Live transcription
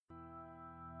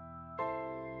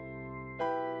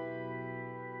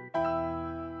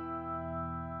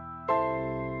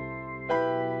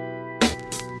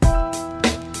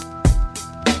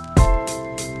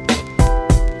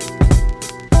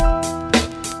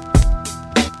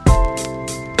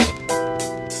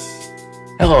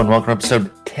Hello and welcome to episode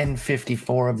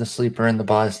 1054 of The Sleeper and the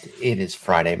Bust. It is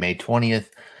Friday, May 20th.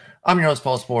 I'm your host,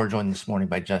 Paul Sporer, joined this morning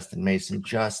by Justin Mason.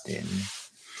 Justin,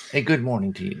 a good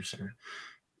morning to you, sir.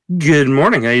 Good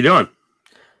morning. How you doing?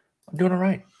 I'm doing all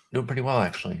right. Doing pretty well,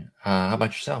 actually. How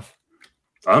about yourself?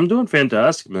 I'm doing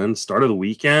fantastic, man. Start of the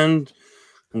weekend.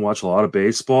 Watch a lot of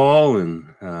baseball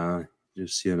and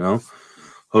just,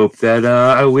 hope that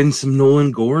I win some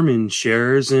Nolan Gorman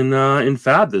shares in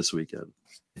Fab this weekend.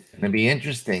 It's going to be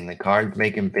interesting. The Cards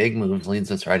making big moves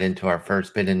leads us right into our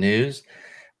first bit of news.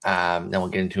 Then we'll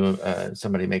get into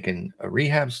somebody making a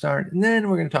rehab start. And then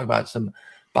we're going to talk about some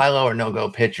buy low or no-go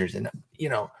pitchers. And,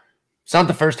 it's not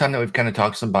the first time that we've kind of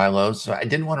talked some buy lows. So I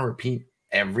didn't want to repeat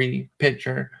every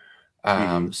pitcher. So,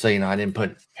 I didn't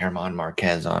put German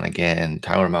Marquez on again.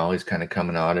 Tyler Mahle's kind of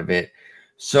coming out of it.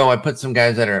 So I put some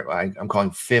guys that are, I'm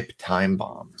calling FIP time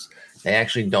bombs. They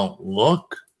actually don't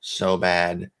look so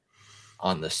bad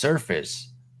on the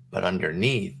surface, but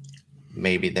underneath,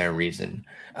 maybe there are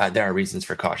reasons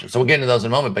for caution. So we'll get into those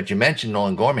in a moment. But you mentioned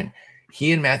Nolan Gorman.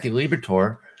 He and Matthew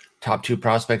Liberatore, top two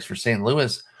prospects for St.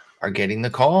 Louis, are getting the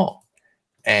call.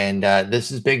 And this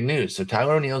is big news. So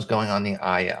Tyler O'Neill's going on the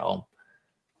IL,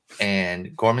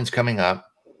 and Gorman's coming up.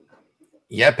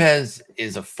 Yepez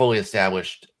is a fully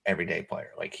established everyday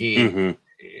player. Like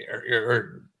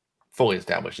or fully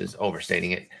established is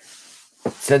overstating it.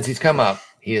 Since he's come up,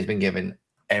 he has been given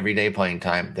everyday playing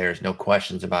time. There's no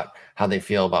questions about how they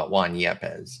feel about Juan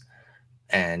Yepez.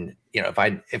 And, if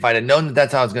I'd have known that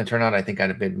that's how it's going to turn out, I think I'd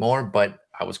have bid more, but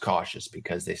I was cautious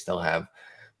because they still have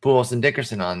Pujols and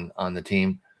Dickerson on the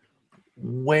team.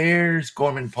 Where's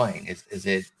Gorman playing? Is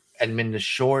it Edmund to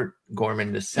short,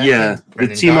 Gorman to second? Yeah,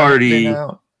 the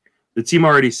team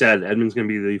already said Edmund's going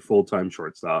to be the full-time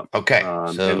shortstop. Okay.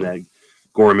 And that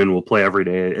Gorman will play every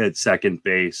day at second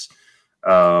base.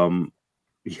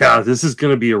 This is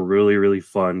going to be a really, really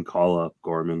fun call-up,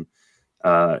 Gorman.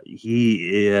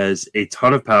 He has a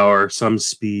ton of power, some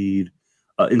speed.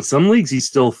 In some leagues, he's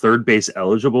still third base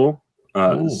eligible.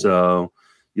 So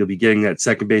you'll be getting that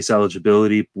second base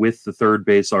eligibility with the third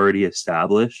base already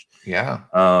established. Yeah.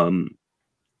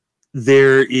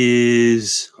 There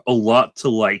is a lot to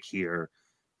like here.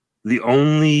 The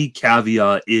only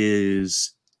caveat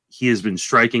is he has been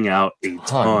striking out a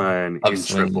ton in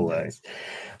AAA.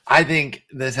 I think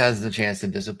this has the chance to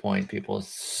disappoint people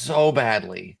so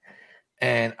badly.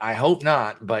 And I hope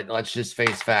not, but let's just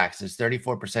face facts. It's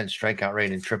 34% strikeout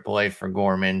rate in AAA for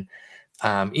Gorman.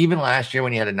 Even last year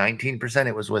when he had a 19%,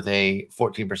 it was with a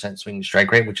 14% swing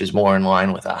strike rate, which is more in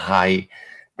line with a high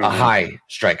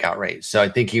strikeout rate. So I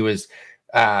think he was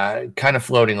kind of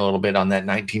floating a little bit on that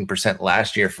 19%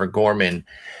 last year for Gorman.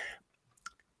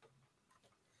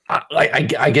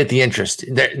 I get the interest.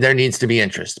 There needs to be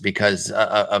interest because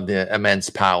of the immense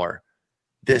power.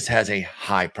 This has a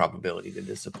high probability to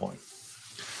disappoint.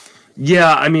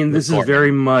 Yeah, I mean, this is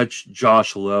very much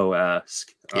Josh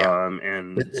Lowe-esque. Yeah.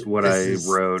 And it's what I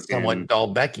wrote. Somewhat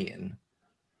Dahlbeckian.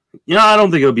 I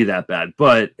don't think it'll be that bad,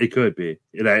 but it could be.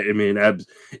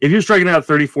 If you're striking out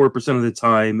 34% of the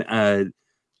time at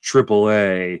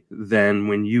AAA, then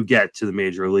when you get to the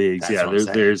major leagues,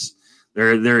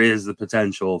 there is the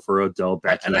potential for a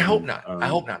Dahlbeckian. And I hope not. I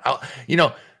hope not.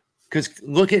 Because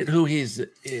look at who he's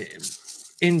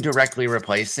indirectly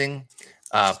replacing.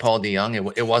 Paul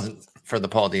DeJong. It wasn't for the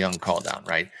Paul DeJong call down,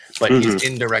 right? But he's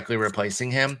indirectly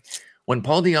replacing him. When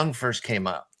Paul DeJong first came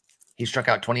up, he struck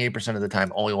out 28% of the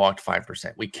time, only walked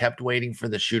 5%. We kept waiting for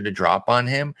the shoe to drop on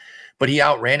him, but he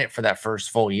outran it for that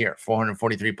first full year.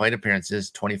 443 plate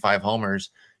appearances, 25 homers,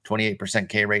 28%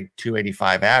 K rate,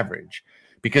 285 average,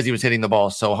 because he was hitting the ball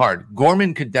so hard.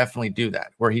 Gorman could definitely do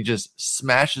that, where he just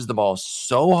smashes the ball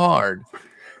so hard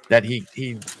that the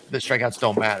strikeouts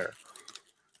don't matter.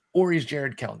 Or he's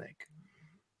Jared Kelenic.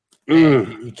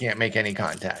 He can't make any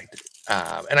contact.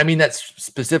 And I mean, that's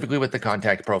specifically with the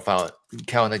contact profile.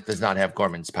 Kelenic does not have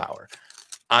Gorman's power.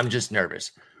 I'm just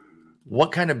nervous.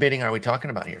 What kind of bidding are we talking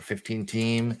about here? 15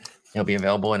 team. He'll be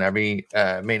available in every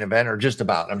main event, or just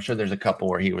about. I'm sure there's a couple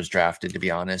where he was drafted, to be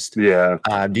honest. Yeah.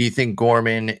 Do you think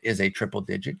Gorman is a triple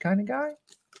digit kind of guy?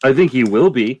 I think he will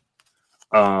be.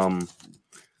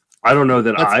 I don't know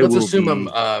that let's assume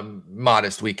a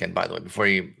modest weekend, by the way, before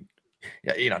you,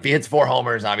 if he hits 4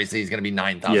 homers, obviously he's going to be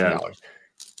 $9,000. Yeah.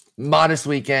 Modest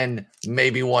weekend,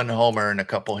 maybe 1 homer and a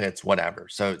couple hits, whatever.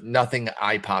 So nothing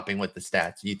eye-popping with the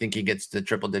stats. You think he gets to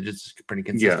triple digits pretty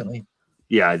consistently?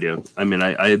 Yeah, I do. I mean,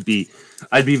 I'd be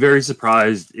very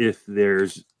surprised if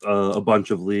there's a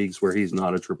bunch of leagues where he's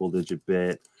not a triple digit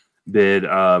bid.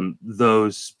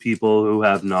 Those people who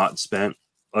have not spent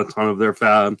a ton of their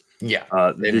fab, they've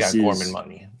got Gorman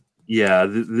money. yeah,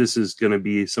 this is going to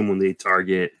be someone they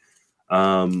target.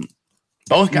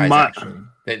 Both guys, actually.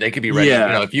 They could be ready. Yeah.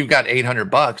 You know, if you've got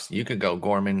 $800, you could go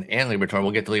Gorman and Liberatore.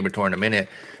 We'll get to Liberatore in a minute.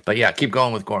 But yeah, keep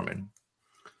going with Gorman.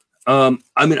 I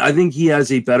mean, I think he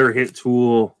has a better hit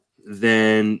tool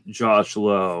than Josh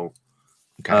Lowe.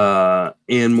 Okay.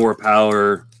 And more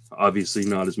power, obviously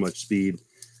not as much speed.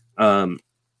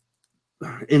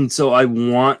 And so I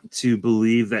want to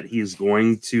believe that he is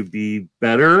going to be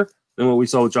better than what we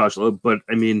saw with Josh Lowe. But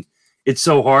I mean, it's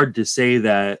so hard to say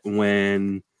that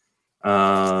when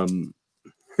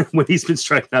he's been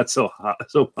striking out so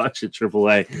much at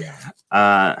AAA.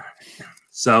 Yeah.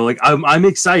 So like I'm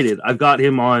excited. I've got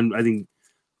him on, I think,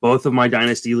 both of my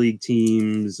Dynasty League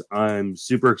teams. I'm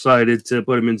super excited to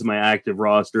put him into my active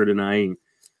roster tonight.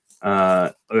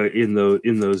 In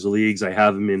those leagues, I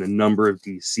have him in a number of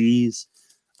DCs.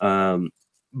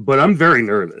 But I'm very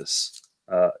nervous,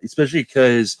 especially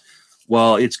because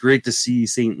while it's great to see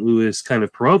St. Louis kind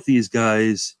of promote these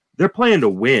guys, they're playing to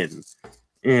win,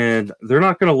 and they're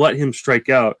not going to let him strike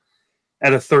out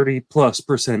at a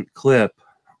 30+% clip.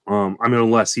 I mean,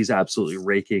 unless he's absolutely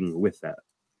raking with that.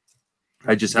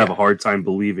 I just have a hard time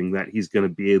believing that he's going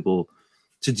to be able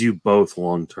to do both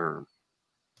long term.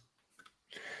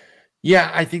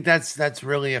 Yeah, I think that's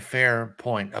really a fair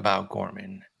point about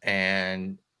Gorman.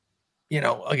 And, you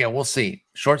know, again, we'll see.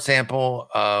 Short sample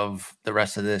of the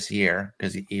rest of this year,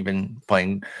 because even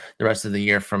playing the rest of the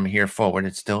year from here forward,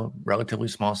 it's still a relatively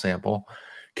small sample.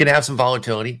 Can have some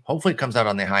volatility. Hopefully it comes out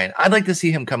on the high end. I'd like to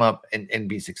see him come up and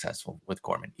be successful with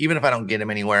Gorman. Even if I don't get him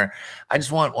anywhere, I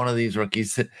just want one of these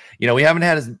rookies that, you know, we haven't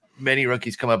had as many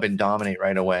rookies come up and dominate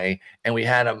right away. And we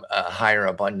had a higher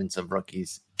abundance of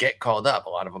rookies get called up. A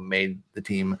lot of them made the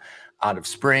team out of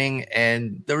spring,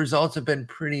 and the results have been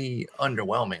pretty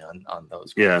underwhelming on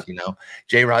those guys. Yeah. You know,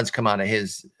 J-Rod's come out of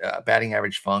his batting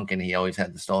average funk, and he always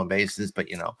had the stolen bases. But,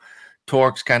 you know,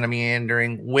 Torque's kind of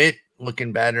meandering. Witt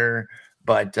looking better.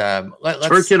 But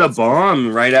Turk hit a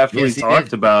bomb right after we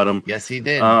talked about him. Yes, he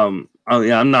did.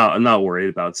 Yeah, I'm not worried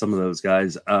about some of those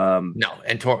guys. No,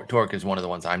 and Torque is one of the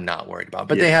ones I'm not worried about.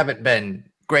 But they haven't been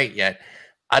great yet.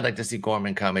 I'd like to see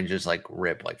Gorman come and just like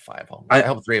rip like 5 homers. I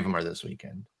hope 3 of them are this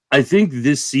weekend. I think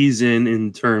this season,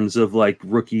 in terms of like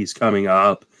rookies coming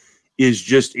up, is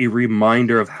just a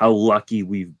reminder of how lucky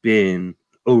we've been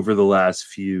over the last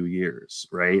few years,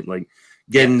 right? Like,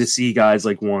 getting to see guys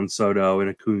like Juan Soto and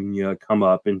Acuna come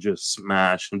up and just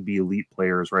smash and be elite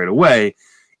players right away,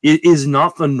 it is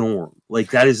not the norm.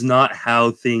 Like, that is not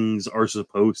how things are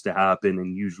supposed to happen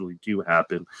and usually do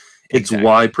happen. It's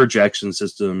why projection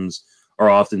systems are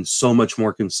often so much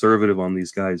more conservative on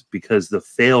these guys, because the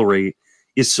fail rate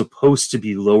is supposed to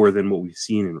be lower than what we've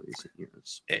seen in recent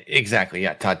years. Exactly.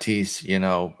 Yeah. Tatis, you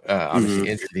know, obviously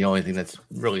injury, the only thing that's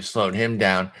really slowed him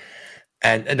down.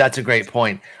 And that's a great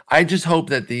point. I just hope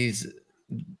that this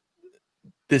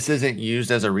isn't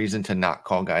used as a reason to not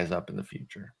call guys up in the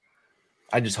future.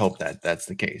 I just hope that that's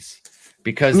the case,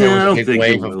 because there was a big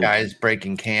wave of guys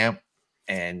breaking camp,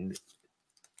 and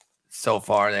so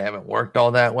far they haven't worked all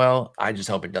that well. I just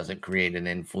hope it doesn't create an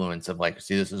influence of like,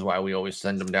 see, this is why we always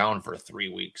send them down for 3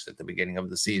 weeks at the beginning of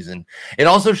the season. It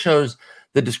also shows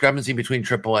the discrepancy between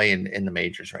AAA and the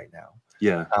majors right now.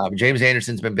 Yeah. James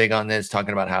Anderson's been big on this,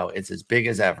 talking about how it's as big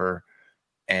as ever.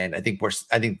 And I think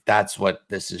that's what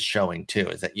this is showing too,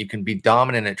 is that you can be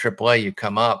dominant at AAA, you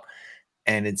come up,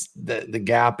 and it's the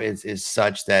gap is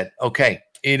such that, okay,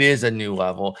 it is a new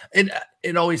level.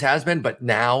 It always has been, but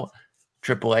now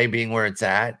AAA being where it's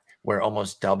at, where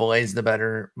almost AA is the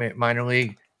better minor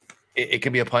league, it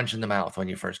can be a punch in the mouth when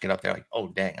you first get up there. Like, oh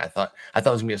dang, I thought it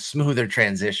was gonna be a smoother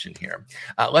transition here.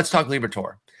 Let's talk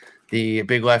Liberatore. The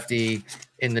big lefty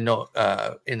in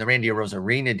the Randy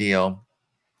Arozarena deal.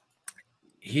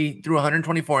 He threw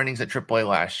 124 innings at AAA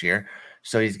last year,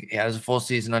 so he has a full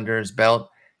season under his belt.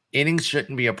 Innings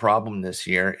shouldn't be a problem this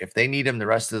year. If they need him the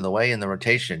rest of the way in the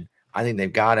rotation, I think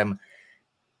they've got him.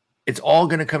 It's all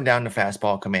going to come down to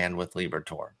fastball command with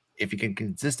Liberatore. If you can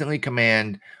consistently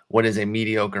command what is a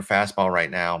mediocre fastball right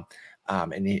now,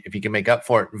 and if you can make up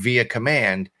for it via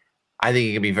command, I think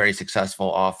he can be very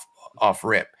successful off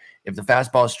rip. If the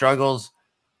fastball struggles,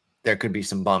 there could be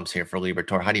some bumps here for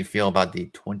Liberatore. How do you feel about the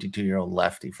 22-year-old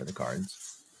lefty for the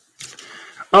Cards?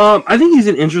 I think he's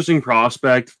an interesting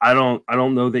prospect. I don't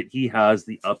know that he has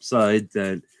the upside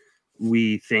that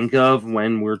we think of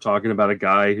when we're talking about a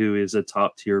guy who is a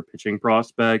top-tier pitching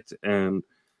prospect. And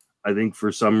I think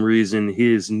for some reason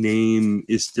his name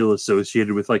is still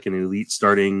associated with like an elite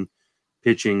starting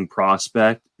pitching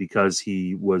prospect because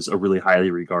he was a really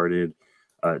highly regarded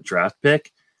draft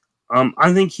pick.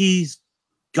 I think he's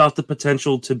got the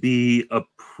potential to be a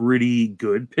pretty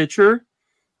good pitcher.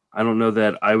 I don't know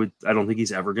that I don't think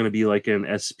he's ever going to be like an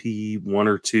SP 1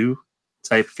 or 2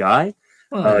 type guy.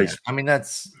 Well, yeah. I mean,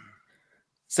 that's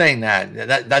saying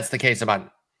that's the case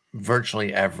about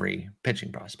virtually every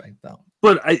pitching prospect, though.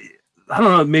 But I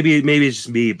don't know. Maybe it's just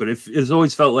me, but it's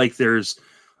always felt like there's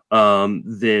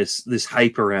this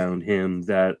hype around him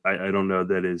that I don't know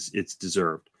that it's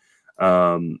deserved.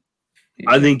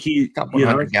 I think he top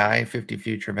 100 guy, 50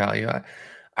 future value.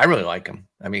 I really like him.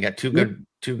 I mean, he got two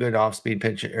good off speed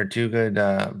pitches or two good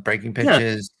breaking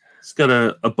pitches. Yeah. He's got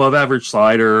a above average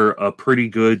slider, a pretty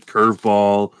good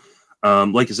curveball.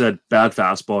 Like I said, bad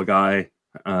fastball guy.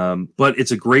 But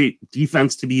it's a great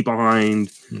defense to be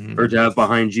behind or to have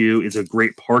behind you. It's a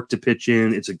great park to pitch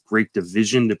in. It's a great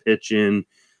division to pitch in.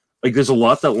 Like there's a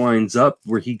lot that lines up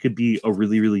where he could be a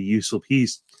really, really useful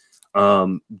piece.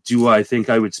 Do I think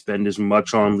I would spend as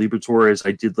much on Liberatore as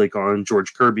I did like on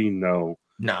George Kirby? No,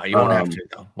 you won't have to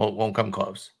though. Won't come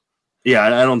close. Yeah,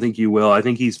 I don't think you will. I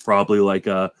think he's probably like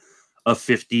a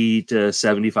 $50 to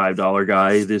 $75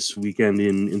 guy this weekend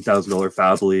in $1,000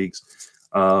 fab leagues.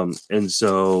 And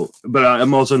so, but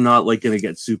I'm also not like going to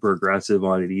get super aggressive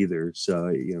on it either.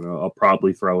 So, I'll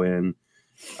probably throw in,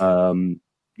 some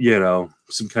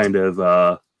kind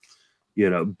of,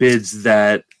 bids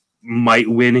that might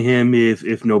win him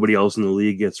if nobody else in the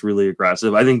league gets really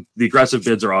aggressive. I think the aggressive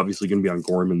bids are obviously going to be on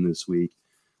Gorman this week.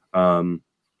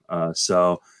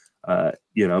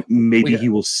 Maybe he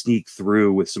will sneak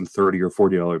through with some $30 or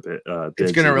 $40 bids.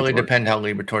 It's going to really depend how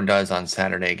Liberatore does on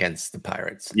Saturday against the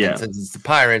Pirates. Yeah. And since it's the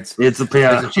Pirates, there's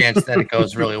a chance that it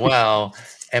goes really well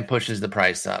and pushes the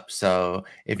price up. So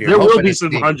if you're there will be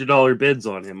some $100 bids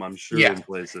on him, I'm sure, in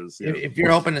places. Yeah. If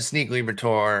you're hoping to sneak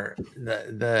Liberatore,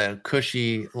 the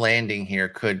cushy landing here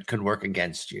could work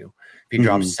against you. If you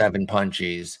drop 7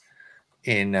 punchies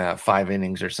in 5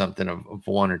 innings or something of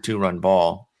 1 or 2 run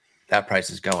ball, that price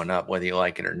is going up whether you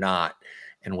like it or not,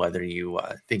 and whether you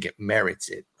think it merits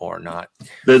it or not.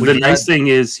 The nice thing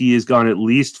is he has gone at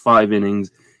least 5 innings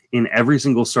in every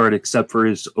single start except for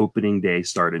his opening day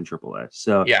start in AAA.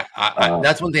 So yeah,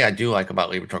 that's one thing I do like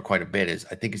about Liberatore quite a bit is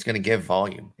I think he's going to give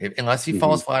volume. Unless he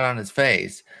falls flat on his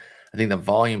face, I think the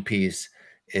volume piece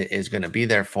is going to be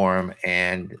there for him.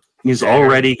 And he's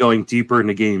already going deeper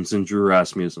into games than Drew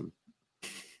Rasmussen.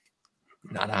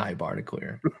 Not a high bar to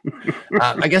clear.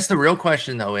 I guess the real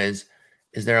question though is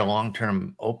there a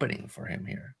long-term opening for him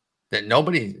here? That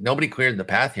nobody cleared the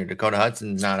path here. Dakota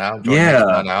Hudson's not out. Jordan's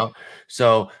not out.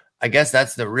 So I guess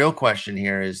that's the real question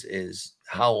here is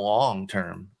how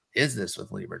long-term is this with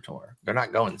Liberatore? They're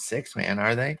not going 6, man,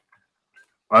 are they?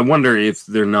 I wonder if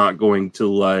they're not going to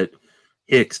let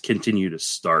Hicks continue to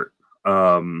start.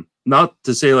 Not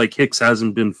to say like Hicks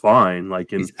hasn't been fine.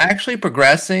 Like he's actually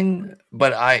progressing,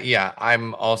 but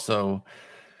I'm also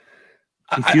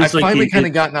I finally kind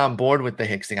of gotten on board with the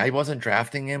Hicks thing. I wasn't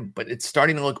drafting him, but it's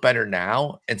starting to look better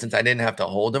now. And since I didn't have to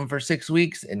hold him for 6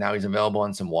 weeks, and now he's available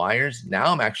on some wires, now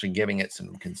I'm actually giving it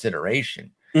some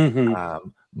consideration.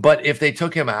 But if they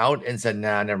took him out and said,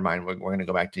 "Nah, never mind, we're going to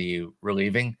go back to you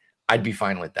relieving," I'd be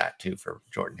fine with that too for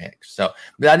Jordan Hicks. So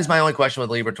that is my only question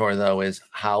with Liberatore, though, is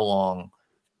how long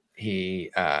he's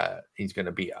going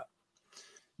to be up.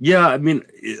 Yeah, I mean,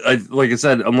 like I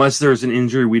said, unless there's an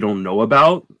injury we don't know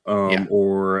about,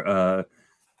 or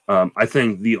I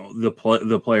think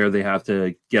the player they have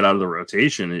to get out of the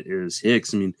rotation is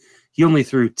Hicks. I mean, he only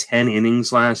threw 10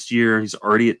 innings last year. He's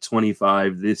already at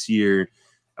 25 this year.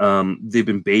 They've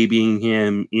been babying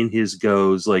him in his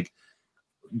goes. Like,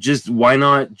 just why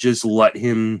not just let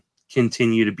him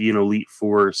continue to be an elite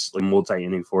force, like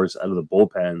multi-inning force out of the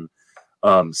bullpen?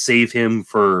 Save him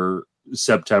for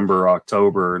September,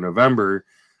 October, November,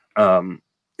 and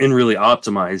really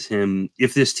optimize him.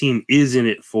 If this team is in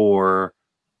it for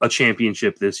a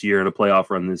championship this year and a playoff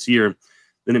run this year,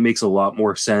 then it makes a lot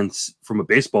more sense from a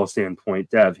baseball standpoint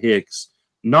to have Hicks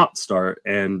not start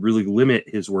and really limit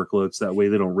his workloads. That way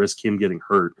they don't risk him getting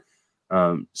hurt.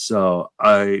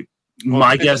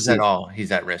 My guess is all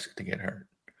he's at risk to get hurt.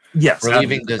 Yes.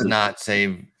 Relieving does not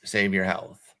save your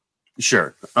health.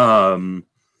 Sure.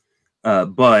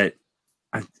 But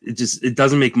it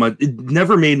doesn't make much. It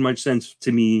never made much sense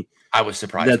to me. I was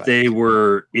surprised that they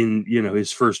were in,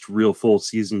 his first full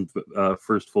season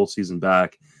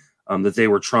back. That they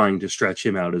were trying to stretch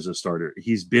him out as a starter.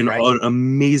 He's been an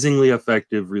amazingly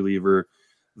effective reliever.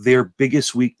 Their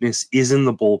biggest weakness is in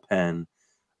the bullpen.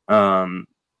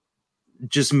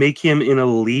 Just make him an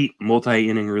elite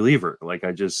multi-inning reliever. Like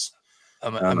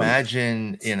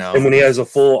imagine, and when he has a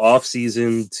full off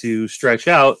season to stretch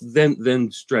out, then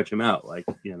stretch him out. Like,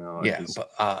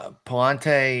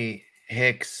 Palante,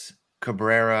 Hicks,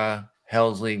 Cabrera,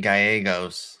 Helsley,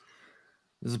 Gallegos.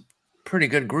 This is a pretty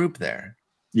good group there.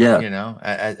 Yeah.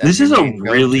 This is a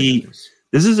really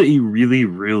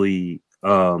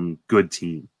good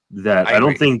team that I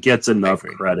don't think gets enough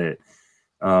credit.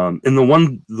 And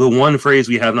the one phrase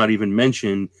we have not even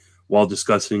mentioned while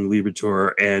discussing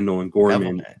Liberatore and Nolan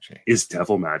Gorman is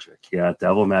Devil Magic. Yeah,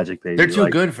 Devil Magic, baby. They're too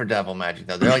good for Devil Magic,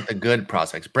 though. They're like the good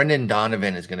prospects. Brendan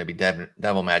Donovan is going to be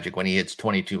Devil Magic when he hits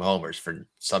 22 homers for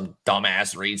some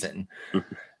dumbass reason.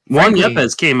 Juan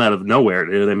Yepez came out of nowhere,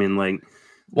 dude. I mean, like,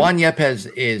 Juan Yepez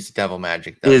is Devil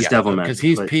Magic, though. Devil Magic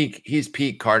because he's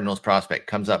peak Cardinals prospect.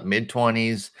 Comes up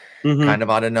mid-20s, kind of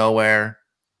out of nowhere,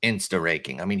 insta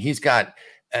raking. I mean, he's got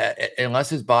unless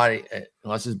his body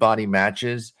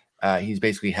matches. He's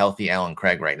basically healthy Alan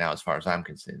Craig right now, as far as I'm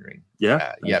considering.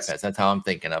 Yepez. That's how I'm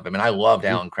thinking of him. And I loved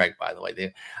Alan Craig, by the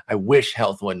way. I wish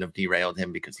health wouldn't have derailed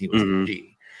him because he was a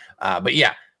G. But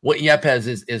yeah, what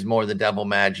Yepez is more the Devil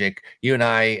Magic. You and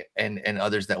I and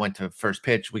others that went to First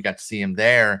Pitch, we got to see him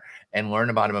there and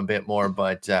learn about him a bit more.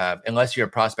 But unless you're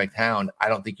a prospect hound, I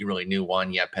don't think you really knew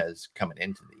Juan Yepez coming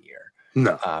into the year.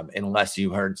 No. Unless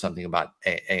you heard something about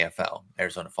AFL,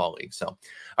 Arizona Fall League. So, all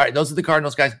right, those are the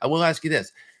Cardinals, guys. I will ask you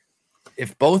this.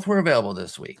 If both were available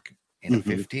this week in a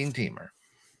 15-teamer,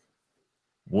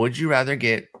 would you rather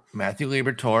get Matthew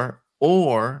Liberatore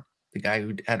or the guy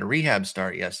who had a rehab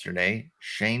start yesterday,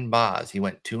 Shane Baz? He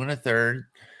went 2 1/3,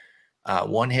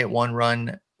 1 hit, 1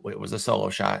 run. It was a solo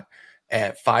shot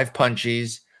at 5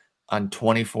 punchies on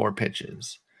 24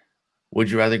 pitches.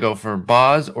 Would you rather go for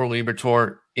Baz or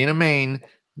Liberatore in a main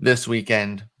this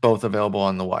weekend, both available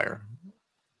on the wire?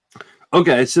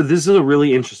 Okay, so this is a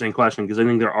really interesting question because I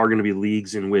think there are going to be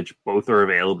leagues in which both are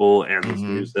available, and this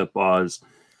news that Baz,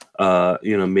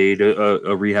 made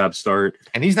a rehab start,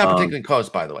 and he's not particularly close,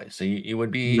 by the way. So you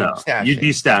would be stashing. You'd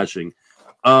be stashing.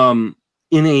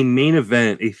 In a main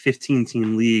event, a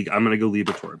 15-team league, I'm going to go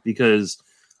Liberatore because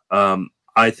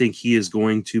I think he is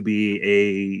going to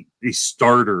be a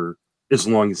starter as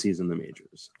long as he's in the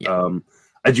majors. Yeah.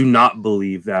 I do not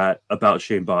believe that about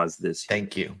Shane Baz this year.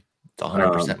 Thank you. It's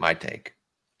 100% my take.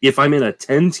 If I'm in a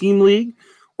 10-team league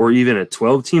or even a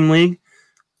 12-team league,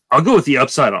 I'll go with the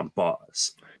upside on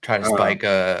Baz. Try to spike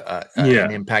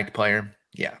an impact player.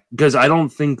 Yeah. Because I don't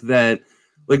think that,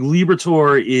 like,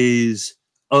 Liberatore is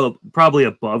probably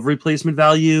above replacement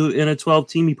value in a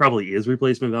 12-team. He probably is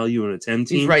replacement value in a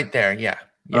 10-team. He's right there, yeah.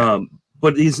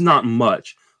 But he's not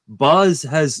much. Baz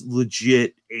has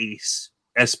legit ace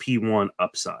SP1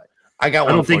 upside. I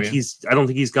don't think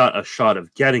he's got a shot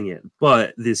of getting it,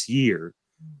 but this year.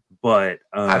 But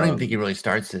I don't even think he really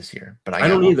starts this year. But I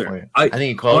don't either. I think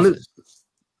he closes.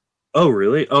 Oh,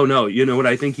 really? Oh no! You know what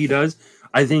I think he does?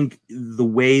 I think the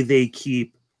way they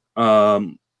keep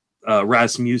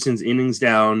Rasmussen's innings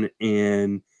down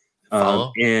and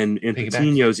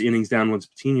Patino's innings down once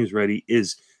Patino's ready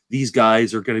is these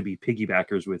guys are going to be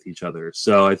piggybackers with each other.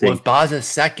 So I think if Baz is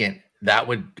second, that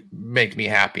would make me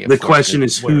happy. The question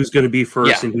is who's going to be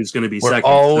first and who's going to be second. We're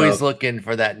always looking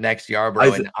for that next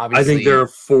Yarbrough. And obviously, I think there are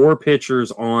 4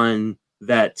 pitchers on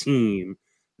that team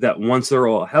that once they're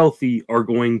all healthy are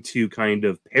going to kind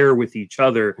of pair with each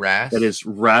other. That is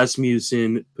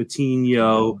Rasmussen,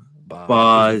 Patino,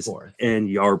 Baz, and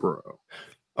Yarbrough.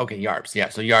 Okay, Yarbs. Yeah,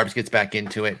 so Yarbs gets back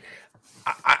into it.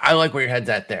 I like where your head's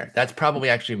at there. That's probably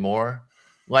actually more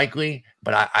likely,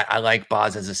 but I like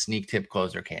Baz as a sneak tip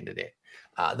closer candidate.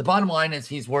 The bottom line is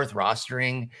he's worth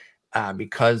rostering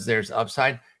because there's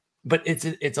upside, but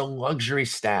it's a luxury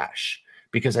stash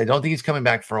because I don't think he's coming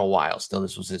back for a while. Still,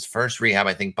 this was his first rehab.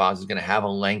 I think Baz is going to have a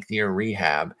lengthier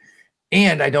rehab,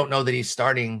 and I don't know that he's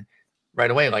starting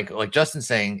right away. Like Justin's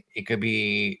saying, it could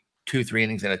be 2-3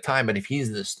 innings at a time. But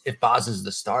if Baz is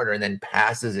the starter and then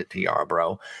passes it to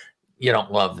Yarbrough, you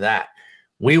don't love that.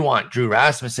 We want Drew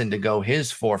Rasmussen to go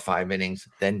his 4 or 5 innings,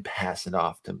 then pass it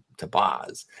off to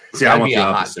Baz. See, I want the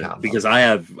opposite because I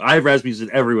have Rasmussen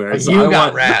everywhere. So you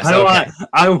got Ras.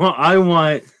 I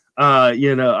want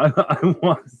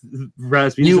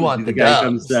Rasmussen. You want the guy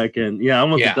comes second. Yeah, I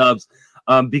want the Dubs.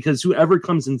 Because whoever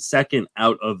comes in second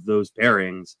out of those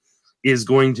pairings is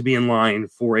going to be in line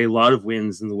for a lot of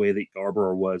wins in the way that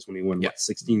Yarbrough was when he won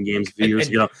 16 games a few years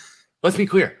ago. Let's be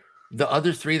clear. The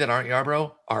other 3 that aren't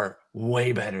Yarbrough are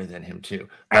way better than him too.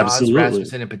 Absolutely.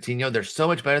 Rasmussen and Patino, they're so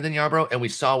much better than Yarbrough, and we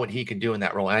saw what he could do in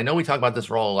that role. And I know we talk about this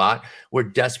role a lot. We're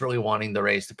desperately wanting the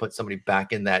Rays to put somebody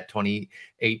back in that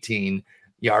 2018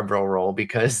 Yarbrough role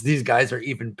because these guys are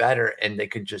even better and they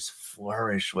could just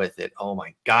flourish with it. Oh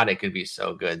my God, it could be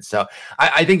so good. So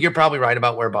I think you're probably right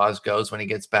about where Baz goes when he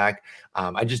gets back.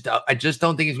 I just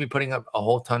don't think he's going to be putting up a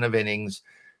whole ton of innings.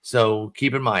 So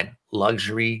keep in mind,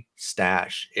 luxury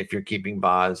stash if you're keeping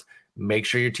Baz. make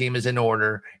sure your team is in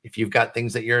order. If you've got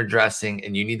things that you're addressing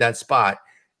and you need that spot,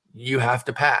 you have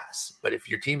to pass. But if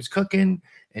your team's cooking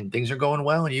and things are going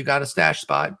well and you got a stash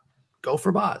spot, go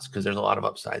for Boz because there's a lot of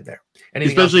upside there.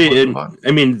 Anything especially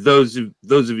those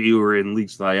of you who are in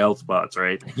leagues with IL spots,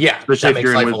 right? Yeah, especially if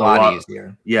you're in with a lot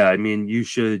easier. Yeah, I mean, you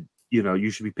should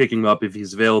be picking him up if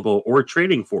he's available or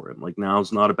trading for him. Like,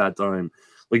 now's not a bad time.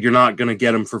 Like, you're not going to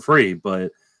get him for free,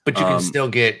 but you can still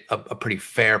get a pretty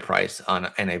fair price on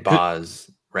a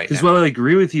Boz right now. Because while I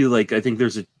agree with you, like, I think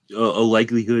there's a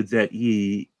likelihood that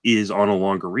he is on a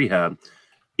longer rehab.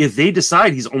 If they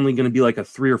decide he's only going to be like a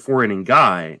 3 or 4 inning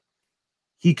guy,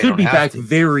 he could be back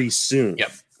very soon.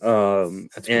 Yep.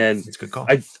 That's a good call.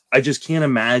 I just can't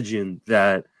imagine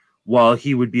that while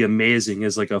he would be amazing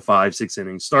as like a 5-6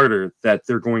 inning starter, that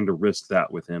they're going to risk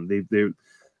that with him.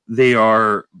 They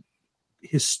are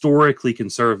historically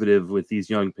conservative with these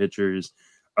young pitchers.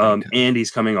 And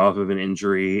he's coming off of an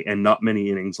injury and not many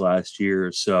innings last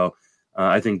year. So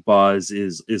I think Boz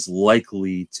is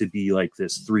likely to be like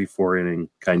this 3-4 inning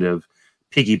kind of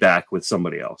piggyback with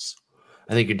somebody else.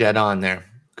 I think you're dead on there.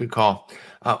 Good call.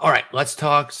 All right, let's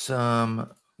talk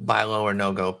some buy low or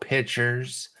no-go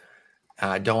pitchers.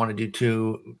 I don't want to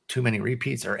do too many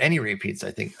repeats or any repeats.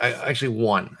 I think actually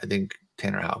one. I think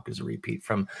Tanner Houck is a repeat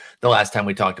from the last time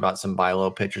we talked about some buy low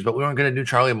pitchers, but we weren't going to do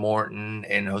Charlie Morton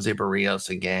and Jose Barrios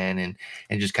again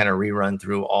and just kind of rerun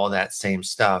through all that same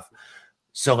stuff.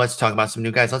 So let's talk about some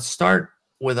new guys. Let's start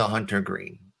with a Hunter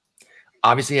Greene.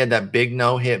 Obviously, he had that big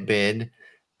no-hit bid.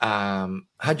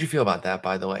 How'd you feel about that,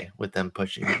 by the way, with them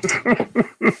pushing?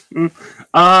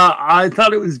 I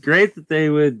thought it was great that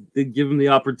they'd give him the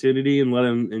opportunity and let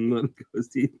him go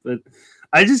see, but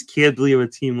I just can't believe a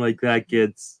team like that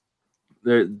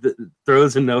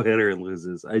throws a no-hitter and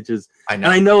loses.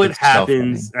 I know it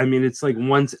happens. So I mean, it's like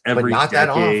once every but not decade. That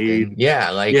often.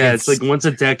 Yeah, it's like once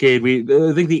a decade.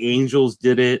 I think the Angels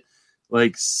did it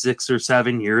like 6 or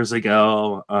 7 years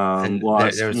ago. Lost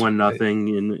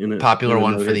 1-0 in a popular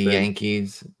one for the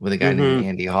Yankees with a guy named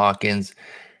Andy Hawkins.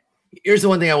 Here's the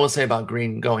one thing I will say about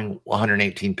Greene going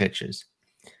 118 pitches.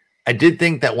 I did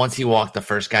think that once he walked the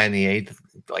first guy in the 8th,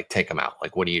 like, take him out.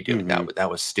 Like, what do you do? That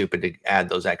was stupid to add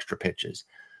those extra pitches.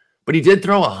 But he did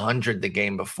throw 100 the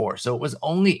game before, so it was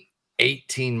only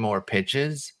 18 more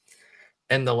pitches.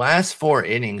 And the last 4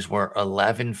 innings were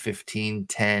 11, 15,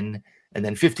 10, and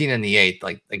then 15 in the 8th.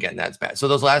 Like, again, that's bad. So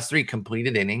those last 3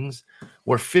 completed innings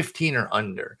were 15 or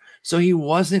under. So he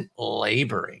wasn't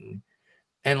laboring.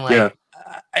 And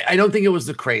I don't think it was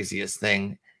the craziest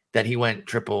thing that he went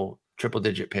triple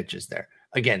digit pitches there.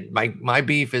 Again, my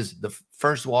beef is the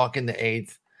first walk in the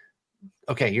 8th.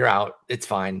 Okay, you're out. It's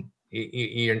fine.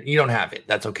 You don't have it.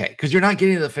 That's okay. Because you're not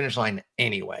getting to the finish line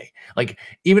anyway. Like,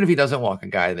 even if he doesn't walk a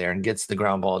guy there and gets the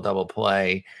ground ball double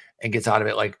play and gets out of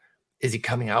it, like, is he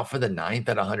coming out for the 9th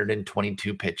at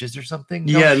 122 pitches or something?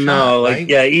 Right?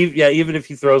 Even if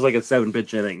he throws like a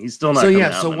 7-pitch inning, he's still not.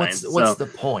 So what's the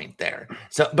point there?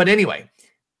 So, but anyway,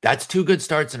 that's 2 good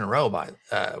starts in a row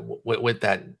with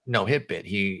that no-hit bid.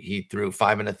 He threw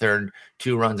 5 1/3,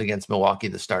 2 runs against Milwaukee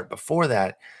the start before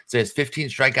that. So he has 15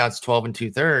 strikeouts, 12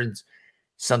 2/3.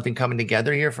 Something coming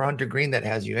together here for Hunter Greene that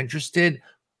has you interested,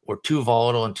 or too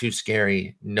volatile and too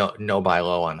scary? No buy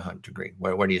low on Hunter Greene.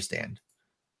 Where do you stand?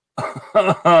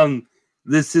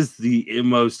 This is the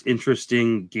most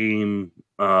interesting game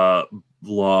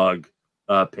vlog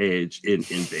page in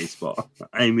baseball.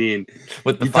 I mean,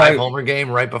 with the 5-homer game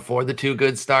right before the 2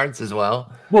 good starts as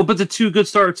well. Well, but the 2 good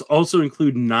starts also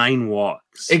include 9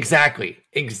 walks. Exactly.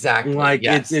 Like,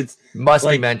 yes. It's must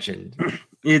be mentioned.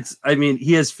 I mean,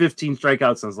 he has 15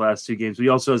 strikeouts in his last 2 games. But he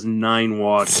also has 9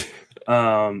 walks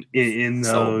in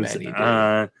those. So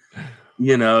many,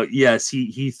 yes,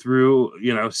 he threw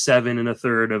 7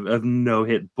 1/3 of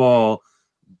no-hit ball,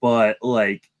 but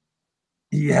like,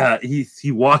 yeah,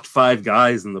 he walked 5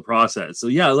 guys in the process. So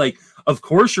yeah, like, of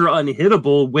course you're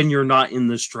unhittable when you're not in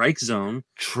the strike zone.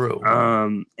 True.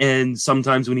 And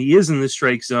sometimes when he is in the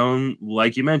strike zone,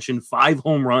 like you mentioned, 5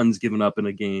 home runs given up in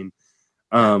a game.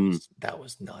 That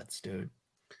was nuts, dude.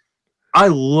 I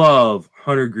love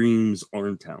Hunter Greene's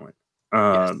arm talent.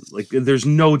 Yes. Like, there's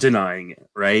no denying it,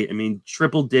 right? I mean,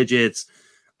 triple digits,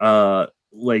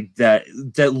 like that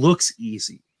looks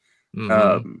easy.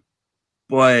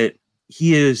 But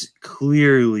he is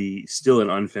clearly still an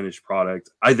unfinished product.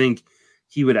 I think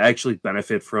he would actually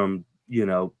benefit from,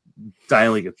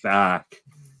 dialing it back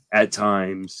at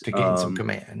times to gain some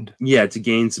command. Yeah, to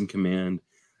gain some command.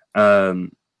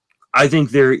 I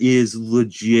think there is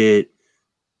legit,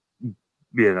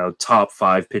 top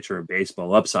 5 pitcher in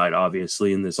baseball upside,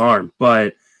 obviously, in this arm.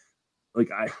 But like,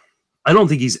 I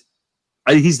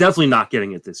He's definitely not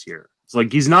getting it this year. It's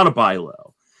like he's not a buy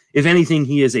low. If anything,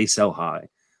 he is a sell high.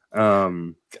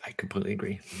 I completely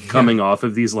agree. Coming off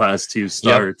of these last two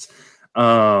starts.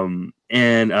 I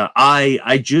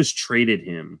just traded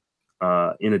him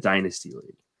in a dynasty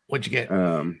league. What'd you get?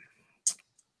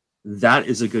 That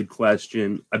is a good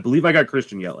question. I believe I got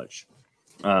Christian Yelich.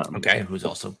 Okay, who's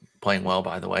also playing well,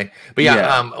 by the way. But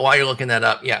yeah. While you're looking that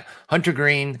up, Hunter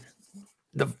Green,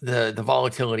 the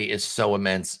volatility is so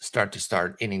immense, start to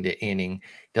start, inning to inning.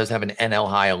 Does have an NL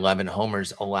high 11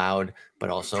 homers allowed, but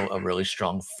also a really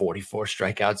strong 44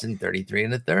 strikeouts and 33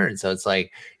 in the third. So it's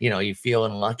like, you feel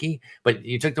unlucky, but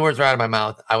you took the words right out of my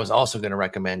mouth. I was also going to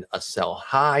recommend a sell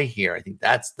high here. I think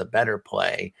that's the better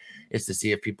play, is to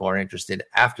see if people are interested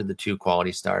after the 2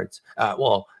 quality starts.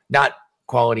 Well, not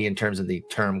quality in terms of the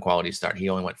term quality start. He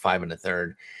only went 5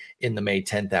 1/3 in the May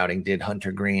 10th outing, did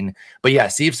Hunter Green. But yeah,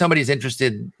 see if somebody's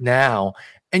interested now.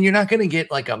 And you're not going to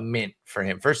get like a mint for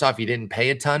him. First off, you didn't pay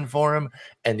a ton for him,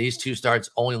 and these 2 starts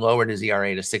only lowered his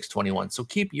ERA to 6.21. So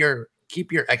keep your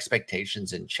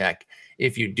expectations in check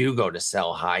if you do go to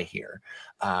sell high here.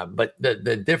 But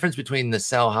the difference between the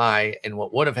sell high and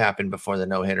what would have happened before the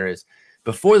no-hitter is,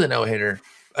 before the no-hitter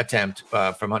attempt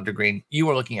from Hunter Green, you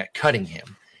were looking at cutting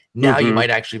him. Now you might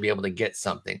actually be able to get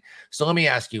something. So let me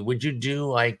ask you, would you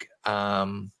do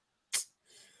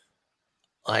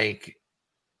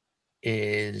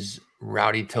is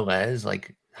Rowdy Tellez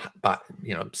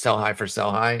sell high for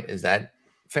sell high? Is that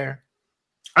fair?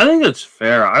 I think that's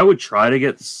fair. I would try to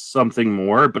get something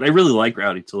more, but I really like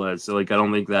Rowdy Tellez. So I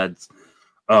don't think that's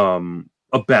a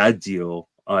bad deal,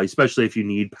 especially if you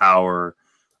need power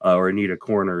or need a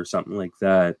corner or something like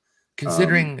that.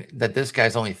 Considering that this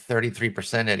guy's only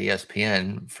 33% at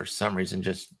ESPN, for some reason,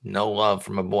 just no love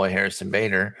from a boy Harrison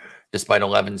Bader, despite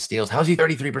 11 steals. How's he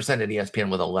 33% at ESPN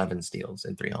with 11 steals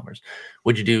and 3 homers?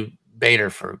 Would you do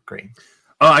Bader for Green?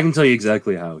 I can tell you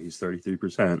exactly how he's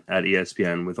 33% at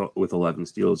ESPN with 11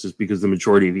 steals, just because the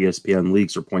majority of ESPN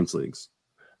leagues are points leagues.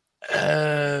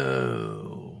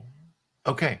 Oh,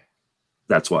 okay.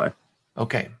 That's why.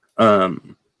 Okay. I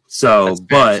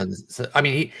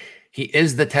mean, he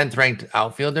is the 10th ranked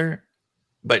outfielder,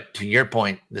 but to your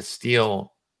point, the steals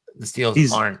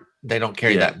they don't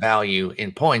carry that value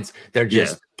in points. They're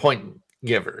just point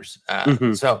givers.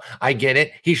 So I get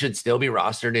it. He should still be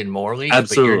rostered in more leagues.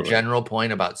 Absolutely. But your general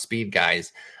point about speed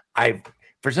guys,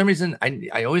 for some reason,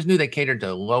 I always knew they catered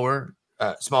to lower,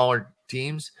 smaller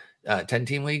teams,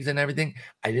 10-team leagues and everything.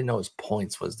 I didn't know his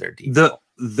points was their default.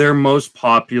 Their most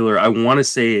popular, I want to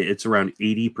say it's around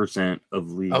 80%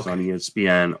 of leagues on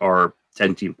ESPN are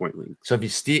 10-team point leagues. So if you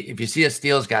see a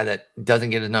steals guy that doesn't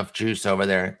get enough juice over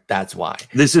there, that's why.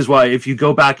 This is why, if you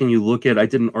go back and you look at, I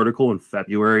did an article in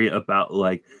February about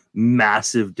like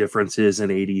massive differences in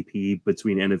ADP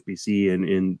between NFBC and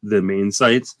in the main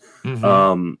sites.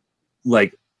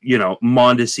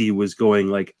 Mondesi was going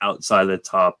like outside the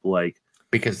top, like,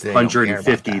 because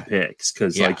 150 picks,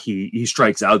 because like he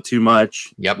strikes out too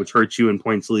much, which hurts you in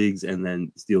points leagues, and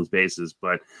then steals bases.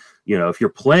 But if you're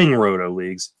playing roto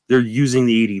leagues, they're using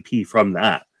the ADP from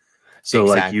that, so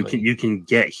like you can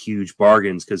get huge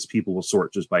bargains because people will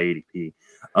sort just by ADP.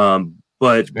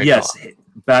 But yes,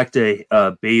 back to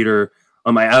Bader.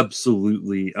 I'm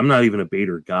not even a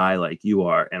Bader guy like you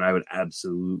are, and I would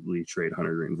absolutely trade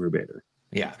Hunter Green for Bader.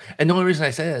 Yeah, and the only reason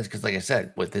I say that is because, like I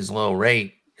said, with his low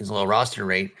roster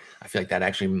rate, I feel like that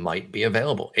actually might be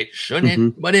available. It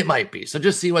shouldn't, but it might be. So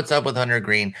just see what's up with Hunter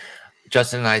Green.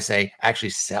 Justin and I say actually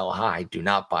sell high, do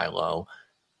not buy low.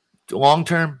 Long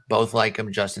term, both like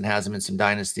him. Justin has him in some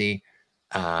dynasty.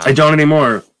 I don't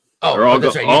anymore. That's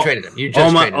right. You traded him. You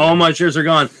just traded him. All my shares are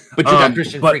gone. But you got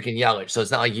Christian freaking Yelich, so it's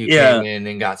not like you came in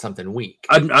and got something weak.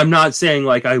 I'm not saying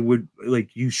like I would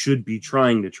like you should be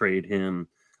trying to trade him.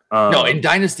 No, in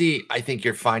Dynasty, I think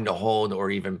you're fine to hold or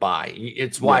even buy.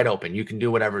 It's wide open. You can do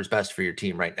whatever is best for your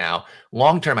team right now.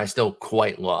 Long term, I still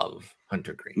quite love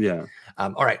Hunter Green. Yeah.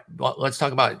 All right. Well, let's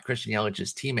talk about Christian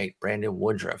Yelich's teammate, Brandon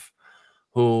Woodruff,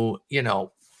 who, I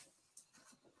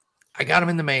got him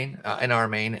in the main, in our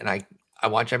main, and I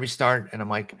watch every start, and I'm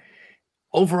like,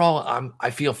 overall, I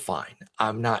feel fine.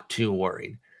 I'm not too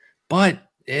worried. But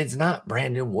it's not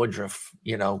Brandon Woodruff,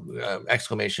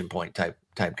 exclamation point type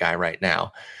guy right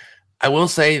now. I will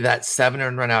say that 7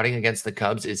 earned run outing against the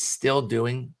Cubs is still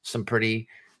doing some pretty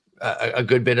a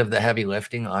good bit of the heavy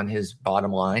lifting on his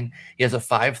bottom line. He has a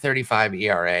 5.35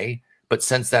 ERA, but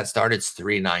since that start, it's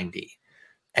 3.90.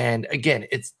 And again,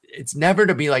 it's never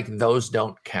to be like those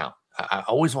don't count. I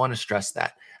always want to stress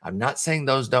that. I'm not saying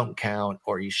those don't count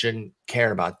or you shouldn't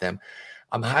care about them.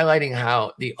 I'm highlighting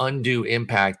how the undue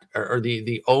impact or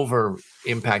the over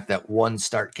impact that one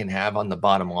start can have on the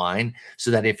bottom line,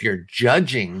 so that if you're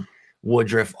judging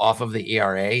Woodruff off of the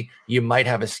ERA, you might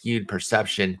have a skewed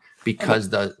perception because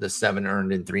the 7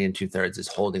 earned in 3 2/3 is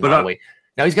holding a lot of weight.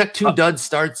 Now he's got 2 dud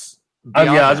starts.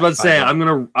 Yeah, I was about to say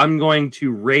I'm going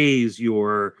to raise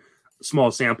your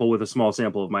small sample with a small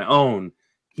sample of my own.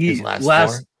 His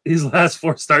last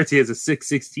 4 starts, he has a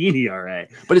 6.16 ERA,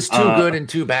 but it's too good and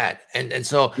too bad, and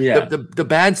so the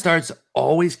bad starts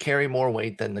always carry more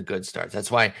weight than the good starts.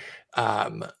 That's why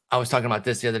I was talking about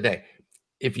this the other day.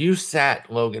 If you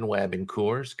sat Logan Webb in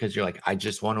Coors because you're like, I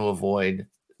just want to avoid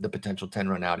the potential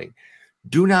 10-run outing,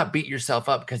 do not beat yourself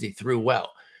up because he threw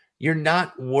well. You're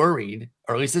not worried,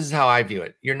 or at least this is how I view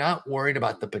it. You're not worried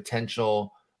about the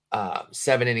potential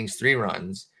 7 innings, 3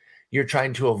 runs. You're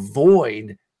trying to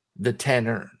avoid the 10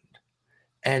 earned.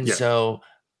 And so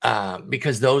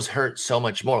because those hurt so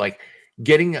much more, like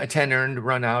getting a 10 earned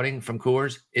run outing from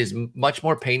Coors is much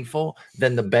more painful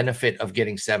than the benefit of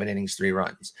getting 7 innings, 3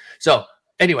 runs. So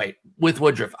anyway, with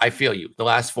Woodruff, I feel you. The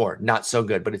last 4, not so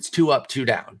good, but it's 2 up, 2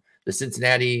 down. The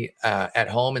Cincinnati at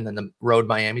home and then the road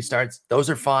Miami starts,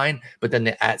 those are fine. But then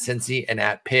the at Cincy and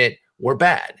at Pitt were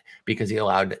bad because he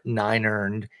allowed 9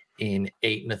 earned in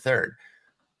 8 1/3.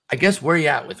 I guess where are you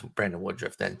at with Brandon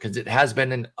Woodruff then? Because it has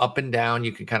been an up and down.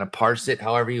 You can kind of parse it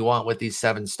however you want with these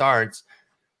 7 starts.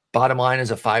 Bottom line is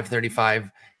a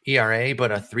 5.35 ERA,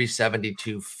 but a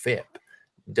 3.72 FIP.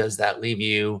 Does that leave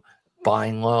you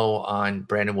buying low on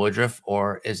Brandon Woodruff,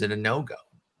 or is it a no-go?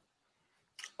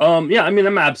 Yeah, I mean,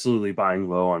 I'm absolutely buying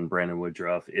low on Brandon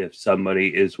Woodruff if somebody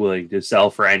is willing to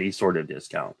sell for any sort of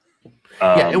discount.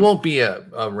 It won't be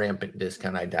a rampant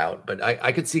discount, I doubt, but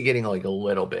I could see getting like a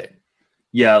little bit.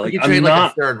 Yeah, like you trade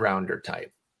like a 3rd rounder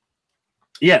type.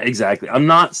 Yeah, exactly. I'm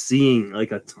not seeing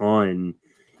like a ton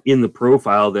in the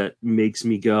profile that makes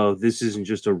me go, this isn't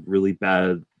just a really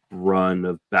bad run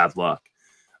of bad luck.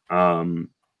 I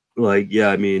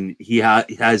mean,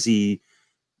 has he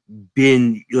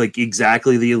been like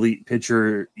exactly the elite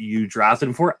pitcher you drafted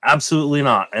him for? Absolutely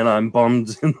not. And I'm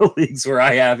bummed in the leagues where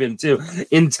I have him too.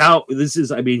 In tout,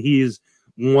 he's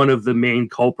one of the main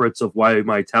culprits of why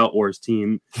my Tout Wars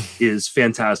team is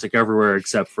fantastic everywhere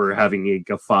except for having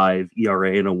a 5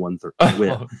 ERA and a 1.30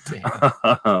 whip.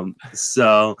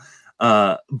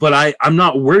 But I'm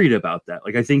not worried about that.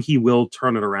 Like, I think he will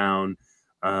turn it around.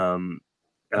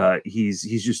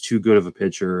 He's just too good of a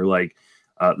pitcher. Like,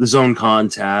 the zone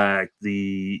contact,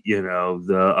 the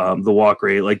walk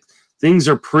rate, like things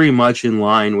are pretty much in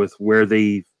line with where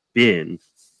they've been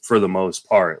for the most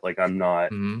part. Like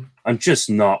I'm just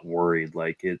not worried.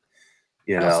 Like it,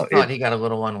 I thought he got a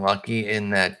little unlucky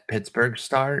in that Pittsburgh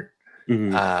start.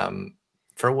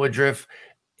 For Woodruff,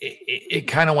 it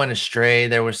kind of went astray.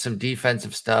 There was some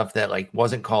defensive stuff that like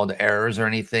wasn't called errors or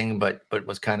anything, but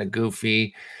was kind of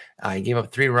goofy. He gave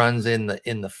up 3 runs in the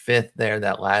 5th there,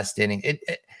 that last inning.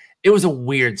 It was a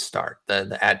weird start,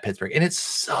 the at Pittsburgh. And it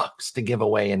sucks to give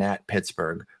away an at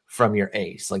Pittsburgh from your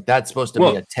ace. Like that's supposed to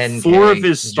be a 10. 4 of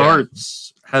his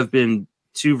starts have been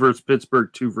 2 versus Pittsburgh,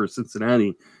 2 versus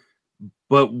Cincinnati.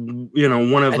 But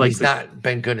one of he's not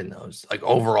been good in those. Like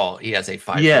overall, he has a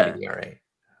 5.30 ERA.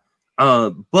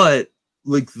 But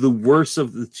like the worst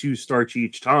of the 2 starts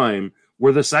each time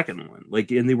were the second one.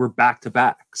 Like, and they were back to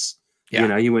backs.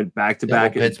 Yeah. He went back to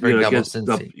back Pittsburgh, double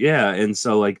Cincy. And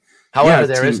so like, however,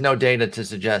 there is no data to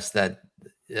suggest that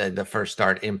the first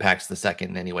start impacts the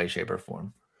second in any way, shape, or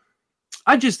form.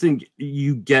 I just think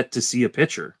you get to see a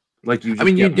pitcher. Like you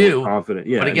do confident.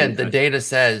 Yeah. But again, the data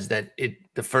says that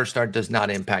the first start does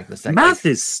not impact the second. Math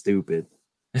is stupid.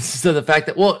 So the fact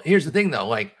that, here's the thing though,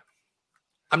 like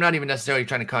I'm not even necessarily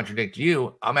trying to contradict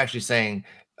you. I'm actually saying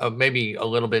maybe a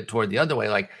little bit toward the other way.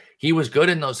 Like he was good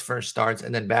in those first starts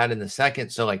and then bad in the second.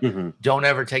 So like, don't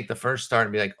ever take the first start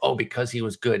and be like, oh, because he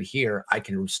was good here, I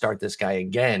can start this guy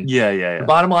again. Yeah. The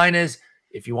bottom line is,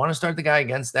 if you want to start the guy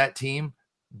against that team,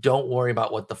 don't worry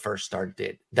about what the first start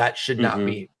did. That should not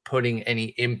be putting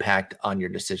any impact on your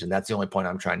decision. That's the only point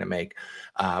I'm trying to make,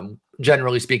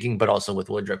 generally speaking, but also with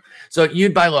Woodruff. So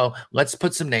you'd buy low. Let's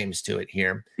put some names to it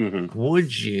here.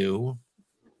 Would you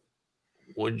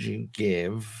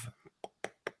give?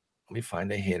 Let me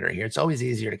find a hitter here. It's always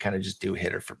easier to kind of just do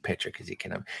hitter for pitcher because you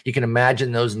can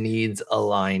imagine those needs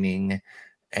aligning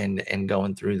and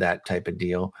going through that type of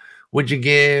deal. Would you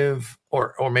give,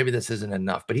 or maybe this isn't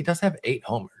enough, but he does have 8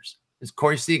 homers. Is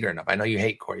Corey Seager enough? I know you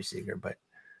hate Corey Seager, but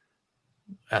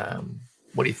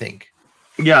what do you think?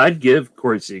 Yeah, I'd give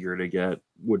Corey Seager to get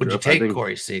Woodruff. Would you take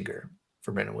Corey Seager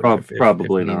for Brandon Woodruff?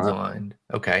 Probably not. Aligned?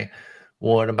 Okay.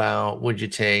 What about, would you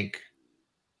take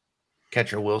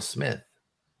catcher Will Smith?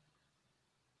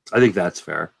 I think that's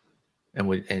fair.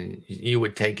 And you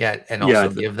would take it and Yeah,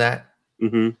 also give that.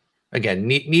 Mm-hmm. Again,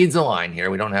 needs a line here.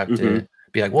 We don't have to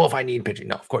be like, well, if I need pitching,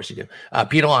 no, of course you do.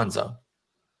 Pete Alonso.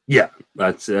 Yeah,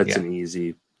 that's an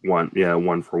easy one. Yeah,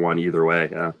 1-for-1 either way.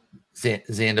 Yeah.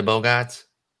 Xander Bogaerts.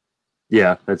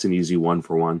 Yeah, that's an easy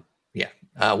 1-for-1.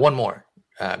 Yeah, one more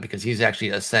because he's actually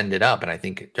ascended up, and I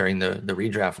think during the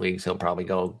redraft leagues he'll probably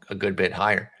go a good bit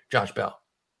higher. Josh Bell.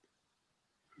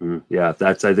 Yeah,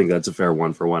 I think that's a fair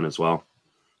 1-for-1 as well.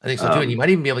 I think so too. And you might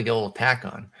even be able to get a little tack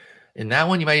on. In that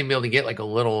one, you might even be able to get like a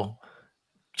little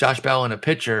Josh Bell and a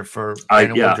pitcher for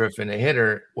Brandon Woodruff and a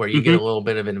hitter, where you get a little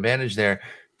bit of an advantage there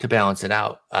to balance it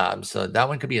out. So that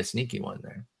one could be a sneaky one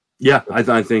there. Yeah,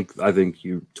 I think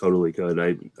you totally could.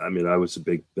 I mean, I was a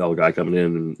big Bell guy coming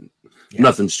in, and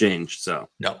nothing's changed. So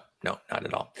no, not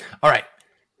at all. All right.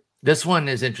 This one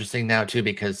is interesting now too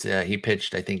because he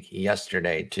pitched, I think,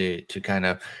 yesterday to kind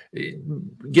of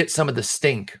get some of the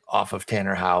stink off of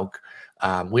Tanner Houck.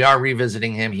 We are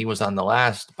revisiting him. He was on the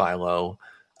last Buy Low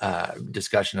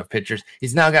discussion of pitchers.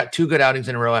 He's now got 2 good outings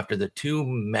in a row after the 2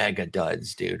 mega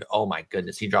duds, dude. Oh my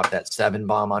goodness, he dropped that 7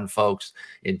 bomb on folks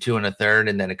in 2 1/3,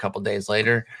 and then a couple days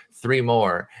later, 3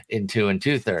 more in 2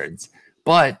 2/3.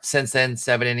 But since then,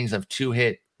 7 innings of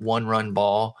 2-hit, 1-run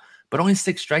ball, but only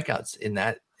 6 strikeouts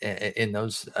in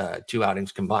those 2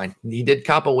 outings combined. He did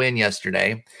cop a win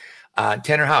yesterday.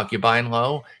 Tanner Houck, you're buying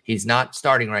low. He's not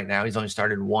starting right now. He's only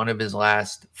started 1 of his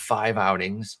last 5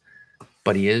 outings,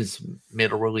 but he is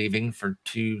middle relieving for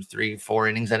 2, 3, 4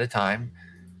 innings at a time.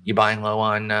 You buying low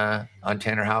on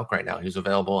Tanner Houck right now? He's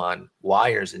available on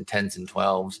wires in 10s and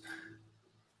 12s.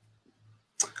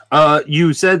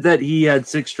 You said that he had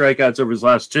 6 strikeouts over his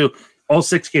last 2. All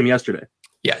 6 came yesterday.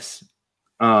 Yes.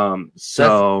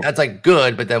 So that's like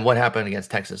good, but then what happened against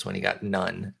Texas when he got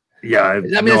none? Yeah, I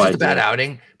mean, it's just a bad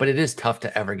outing, but it is tough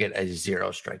to ever get a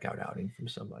 0 strikeout outing from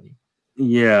somebody.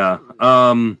 Yeah.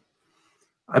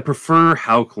 I prefer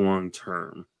Houck long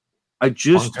term. I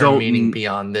just don't meaning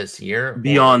beyond this year,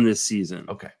 beyond this season.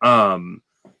 Okay.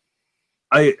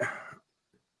 I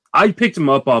picked him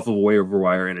up off of waiver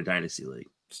wire in a dynasty league.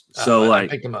 So I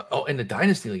picked him up. Oh, in the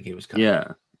dynasty league he was coming.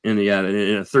 Yeah. In a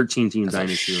 13-team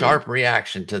dynasty. Sharp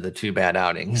reaction to the 2 bad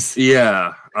outings.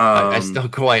 Yeah. I still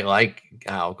quite like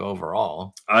Houck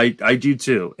overall. I do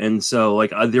too. And so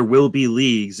there will be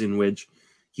leagues in which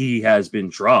he has been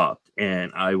dropped,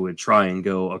 and I would try and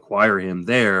go acquire him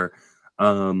there.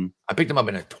 I picked him up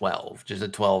in a 12, just a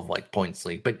 12 points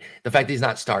league. But the fact that he's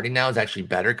not starting now is actually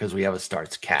better because we have a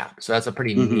starts cap. So that's a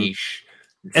pretty niche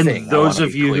and thing. Those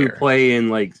of you who play in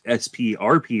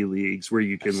SP-RP leagues where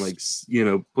you can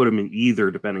put him in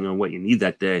either depending on what you need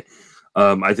that day,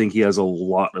 I think he has a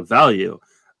lot of value.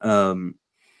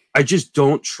 I just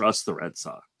don't trust the Red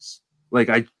Sox.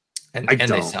 I don't.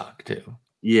 They suck too.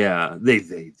 Yeah, they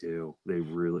do. They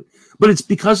really. But it's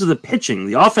because of the pitching.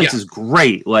 The offense is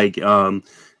great. And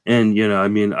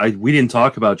we didn't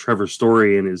talk about Trevor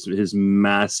Story and his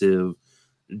massive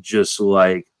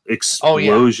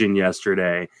explosion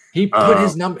yesterday. He put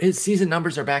his season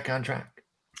numbers are back on track.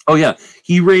 Oh yeah,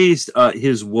 he raised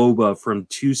his WOBA from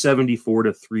 274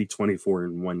 to 324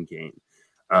 in one game.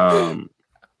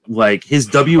 His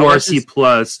WRC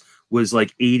plus was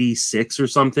 86 or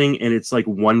something, and it's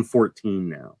 114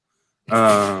 now.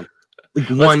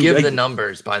 Let's give the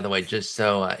numbers, by the way, just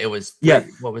so it was.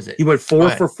 What was it? He went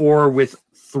 4 for 4 with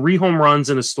 3 home runs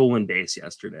and a stolen base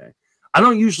yesterday. I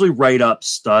don't usually write up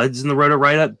studs in the Roto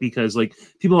write-up because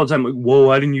people all the time whoa,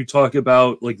 why didn't you talk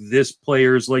about this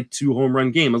player's 2 home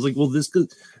run game? I was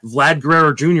Vlad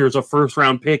Guerrero Jr. is a first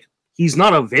round pick. He's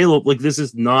not available. This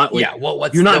is not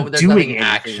you're not doing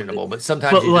actionable, but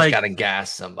sometimes you just gotta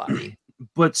gas somebody.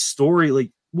 But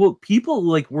Story, people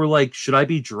were should I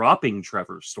be dropping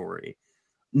Trevor Story?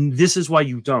 This is why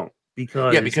you don't.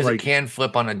 Because it can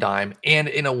flip on a dime and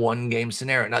in a 1-game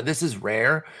scenario. Now, this is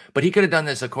rare, but he could have done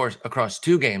this, of course, across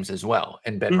 2 games as well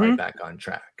and been right back on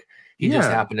track. He just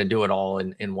happened to do it all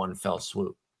in one fell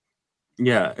swoop.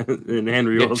 Yeah, and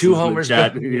Henry also 2 homers. He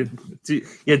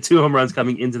had 2 home runs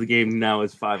coming into the game. Now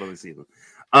it's 5 on the season.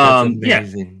 That's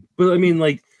amazing. But I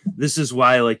mean, this is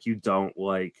why you don't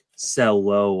sell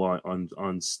low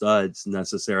on studs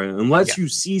necessarily unless you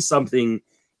see something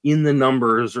in the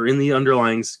numbers or in the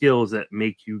underlying skills that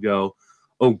make you go,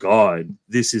 oh God,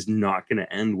 this is not going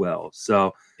to end well.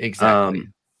 So exactly.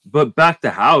 But back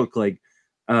to Houck,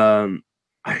 I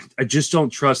just don't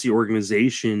trust the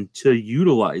organization to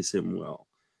utilize him well.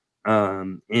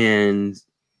 And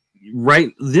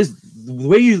the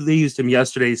way they used him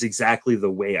yesterday is exactly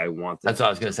the way I want them. That's what I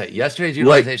was going to say. Yesterday's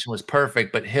utilization was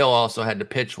perfect, but Hill also had to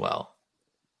pitch well.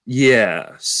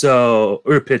 Yeah.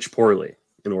 Or pitch poorly.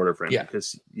 in order for him. Yeah.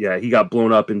 Because he got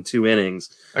blown up in 2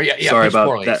 innings. Oh yeah, Sorry about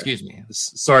poorly, that. Excuse me.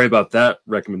 Sorry about that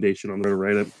recommendation. I'm going to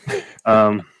write it.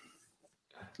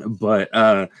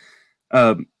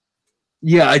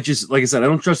 I just, like I said, I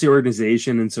don't trust the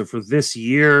organization, and so for this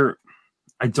year,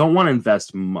 I don't want to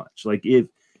invest much. Like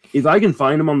if I can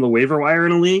find him on the waiver wire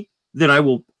in a league, then I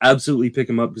will absolutely pick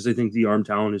him up because I think the arm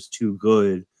talent is too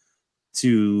good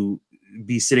to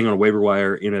be sitting on a waiver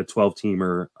wire in a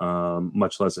 12-teamer,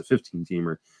 much less a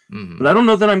 15-teamer. Mm-hmm. But I don't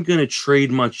know that I'm going to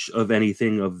trade much of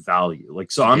anything of value.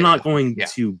 Like, so I'm not going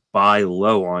to buy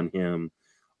low on him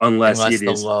unless it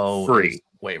is free.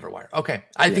 Waiver wire. Okay.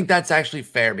 I think that's actually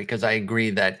fair because I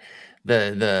agree that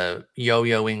the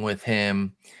yo-yoing with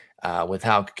him, with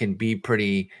how it can be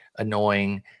pretty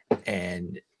annoying,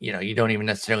 and you don't even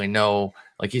necessarily know,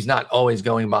 like, he's not always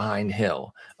going behind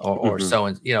Hill or so,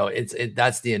 and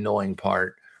that's the annoying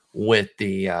part with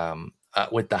the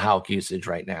Houck usage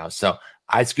right now. So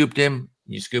I scooped him.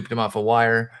 You scooped him off a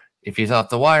wire. If he's off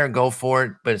the wire, go for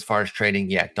it. But as far as trading,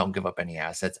 don't give up any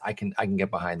assets. I can get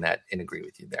behind that and agree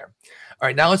with you there. All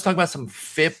right, now let's talk about some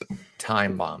FIP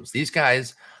time bombs. These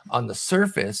guys on the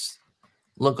surface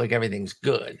look like everything's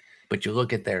good, but you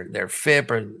look at their FIP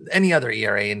or any other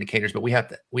ERA indicators. But we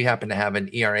happen to have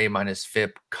an ERA minus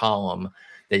FIP column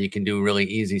that you can do really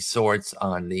easy sorts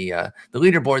on the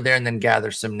leaderboard there, and then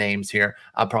gather some names here.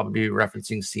 I'll probably be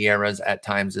referencing Sierra's at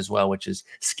times as well, which is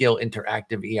Skill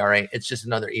Interactive ERA. It's just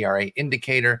another ERA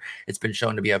indicator. It's been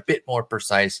shown to be a bit more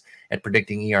precise at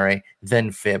predicting ERA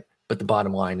than FIP, but the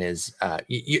bottom line is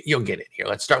you'll get it here.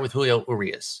 Let's start with Julio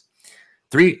Urias.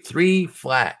 Three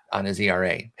flat on his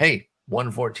ERA. Hey,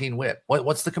 114 whip.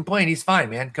 What's the complaint? He's fine,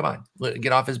 man. Come on,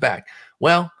 get off his back.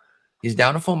 Well, he's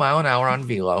down a full mile an hour on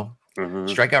velo.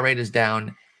 Strikeout rate is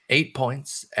down 8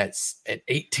 points at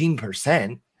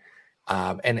 18%,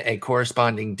 and a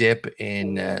corresponding dip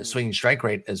in swinging strike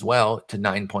rate as well to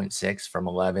 9.6 from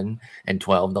 11 and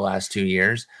 12 the last 2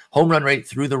 years. Home run rate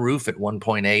through the roof at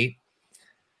 1.8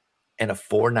 and a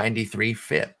 493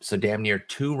 FIP. So damn near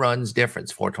 2 runs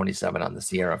difference, 427 on the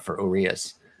Sierra for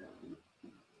Urias.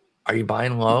 Are you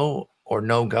buying low or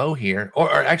no go here? Or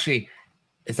actually,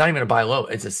 it's not even a buy low,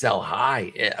 it's a sell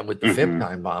high with the FIP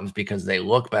time bombs because they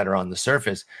look better on the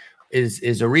surface.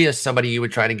 Is Urias somebody you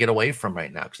would try to get away from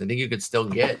right now? Because I think you could still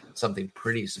get something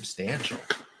pretty substantial.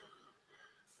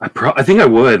 I think I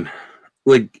would.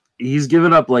 Like, he's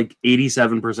given up like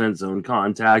 87% zone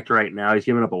contact right now. He's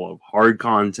given up a lot of hard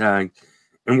contact.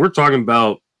 And we're talking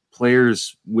about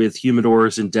players with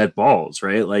humidors and dead balls,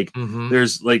 right? Like,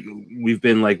 there's like, we've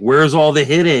been like, where's all the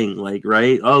hitting? Like,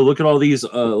 right? Oh, look at all these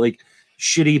like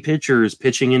shitty pitchers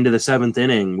pitching into the 7th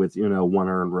inning with 1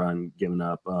 earned run given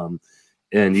up,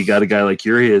 and you got a guy like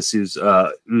Urias who's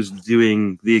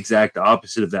doing the exact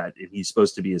opposite of that, and he's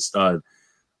supposed to be a stud.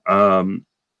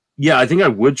 I think I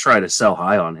would try to sell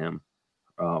high on him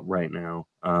right now.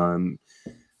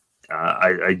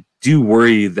 I do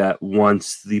worry that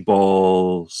once the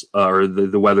balls or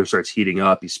the weather starts heating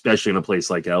up, especially in a place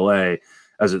like LA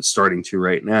as it's starting to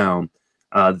right now,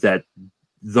 that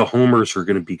the homers are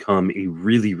going to become a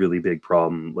really, really big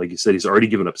problem. Like you said, he's already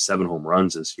given up 7 home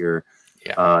runs this year.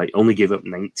 He only gave up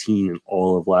 19 in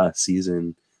all of last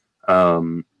season. I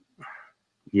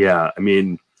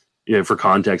mean, for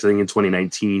context, I think in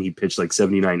 2019, he pitched like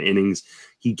 79 innings.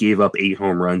 He gave up 8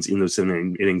 home runs in those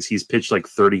 79 innings. He's pitched like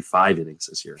 35 innings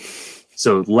this year.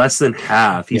 So less than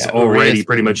half. He's already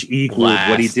pretty much equaled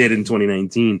what he did in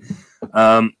 2019.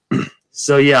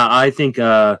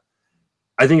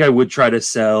 I think I would try to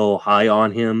sell high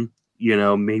on him,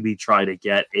 maybe try to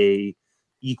get a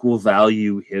equal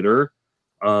value hitter,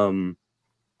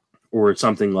 or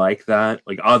something like that.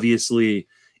 Like, obviously,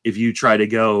 if you try to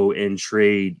go and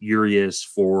trade Urias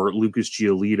for Lucas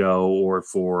Giolito or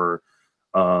for,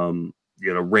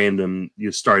 random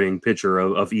starting pitcher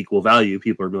of equal value,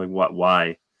 people are like, what,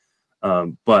 why?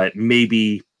 But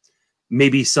maybe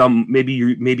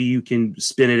you can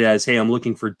spin it as, hey, I'm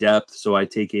looking for depth, so I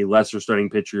take a lesser starting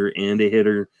pitcher and a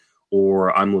hitter,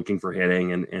 or I'm looking for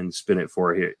hitting and spin it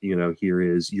for, here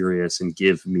is Urias and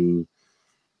give me,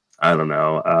 I don't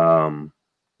know.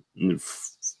 You're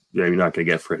not going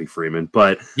to get Freddie Freeman,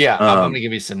 but I'm going to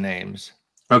give you some names.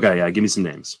 Okay, yeah, give me some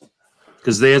names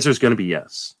because the answer is going to be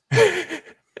yes.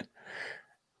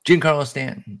 Giancarlo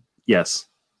Stanton. Yes.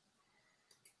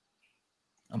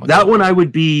 That one I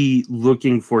would be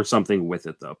looking for something with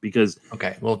it though, because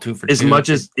 2 for 2. As much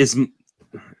as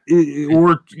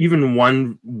or even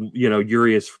one,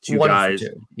 Urias for 2 guys.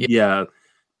 Yeah,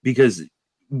 because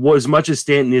as much as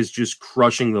Stanton is just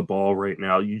crushing the ball right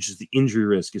now, the injury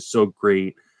risk is so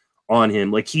great on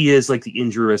him. Like, he is like the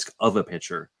injury risk of a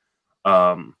pitcher.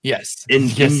 Yes.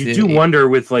 And Yes, you do wonder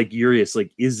with like Urias,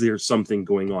 like, is there something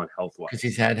going on health wise? because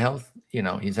he's had health,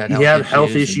 he's had He had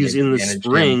health and issues they've in the managed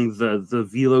spring. him. The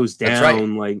velo's down. That's right.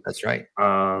 Like That's right.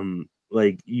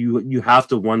 like you have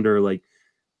to wonder, like,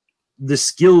 the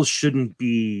skills shouldn't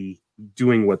be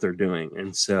doing what they're doing,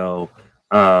 and so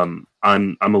I'm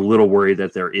a little worried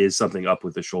that there is something up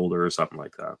with the shoulder or something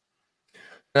like that.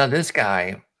 Now this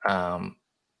guy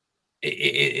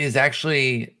is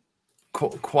actually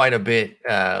quite a bit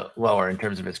lower in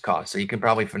terms of his cost, so you can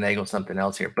probably finagle something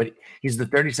else here. But he's the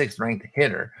 36th ranked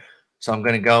hitter, so I'm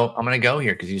gonna go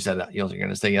here because you said that you're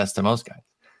gonna say yes to most guys.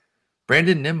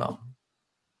 Brandon Nimmo.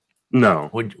 No,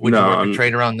 would you work a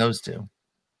trade around those two?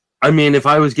 I mean, if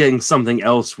I was getting something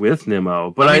else with Nimmo,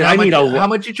 but I need how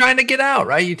much you trying to get out,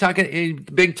 right? You talking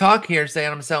big talk here,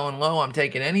 saying I'm selling low, I'm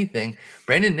taking anything.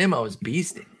 Brandon Nimmo is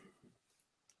beasting,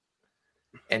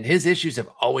 and his issues have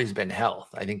always been health.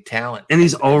 I think talent, and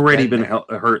he's already been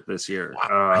hurt this year.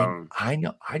 I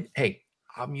know. Hey,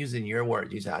 I'm using your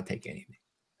words. You said I'd take anything.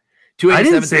 I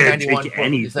didn't say I'd take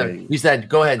anything. You said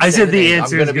go ahead. I said the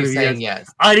answer is going to be saying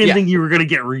yes. I didn't think you were going to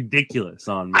get ridiculous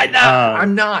on me.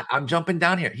 I'm not. I'm jumping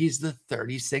down here. He's the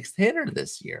 36th hitter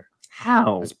this year.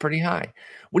 How? That's pretty high.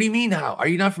 What do you mean how? Are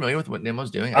you not familiar with what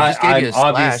Nimmo's doing? I just gave you a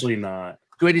obviously not.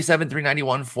 287,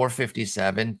 391,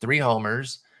 457, 3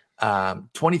 homers,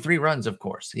 23 runs, of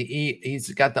course.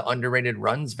 He's got the underrated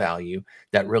runs value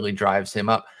that really drives him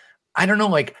up. I don't know,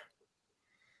 like,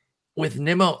 with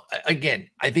Nimmo, again,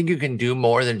 I think you can do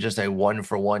more than just a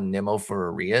 1-for-1 Nimmo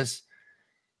for Urias,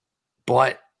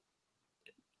 but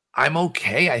I'm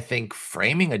okay, I think,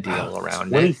 framing a deal around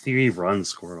 23 runs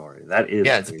scored already. That is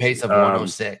it's a pace of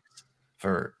 106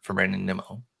 for Brandon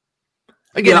Nimmo.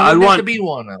 Again, I want to be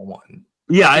 1-on-1.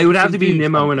 Yeah, it would have to be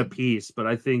Nimmo in a piece, but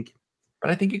I think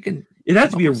you can. It'd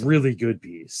have to be a really good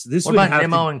piece. What about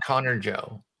Nimmo and Connor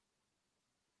Joe?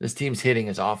 This team's hitting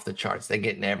is off the charts. They're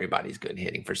getting everybody's good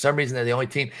hitting. For some reason, they're the only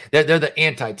team. They're the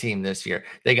anti-team this year.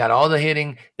 They got all the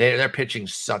hitting. Their pitching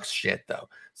sucks shit, though.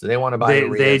 So they want to buy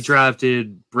They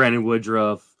drafted Brandon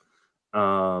Woodruff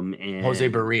and Jose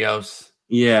Barrios.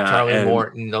 Yeah. Charlie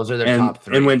Morton. Those are their top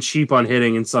 3. And went cheap on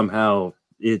hitting, and somehow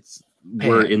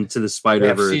we're into the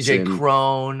Spider-Verse. CJ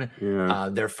Crone. Yeah.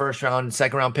 Their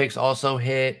second round picks also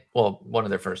hit. Well, one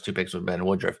of their first 2 picks was Ben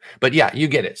Woodruff. But yeah, you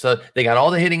get it. So they got all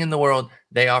the hitting in the world.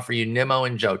 They offer you Nimmo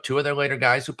and Joe, 2 of their later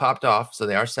guys who popped off. So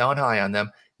they are selling high on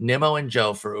them. Nimmo and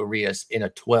Joe for Urias in a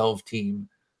 12-team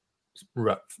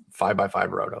 5x5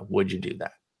 roto. Would you do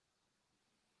that?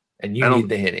 And you need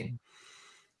the hitting.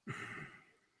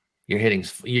 Your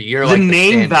hitting's you're the like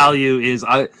name value is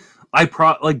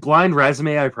like blind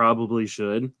resume. I probably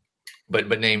should, but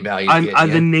name value.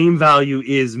 The name value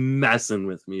is messing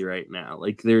with me right now.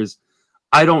 Like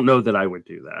I don't know that I would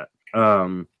do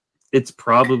that. It's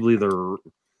probably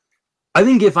I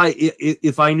think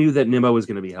if I knew that Nimmo was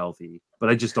going to be healthy, but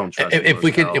I just don't trust. If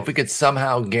we could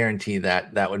somehow guarantee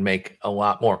that would make a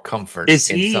lot more comfort.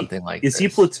 In something like this. Is he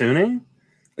platooning?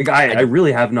 Like I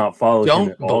really have not followed.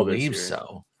 Don't believe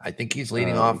so. I think he's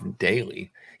leading off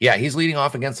daily. Yeah, he's leading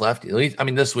off against lefty. I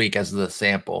mean, this week as the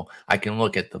sample, I can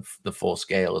look at the full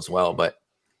scale as well. But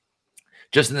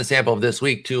just in the sample of this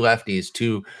week, 2 lefties,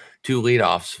 two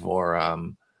leadoffs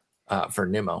for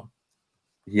Nimmo.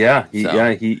 Yeah, he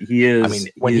is. I mean,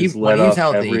 when he's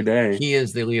healthy, every day. He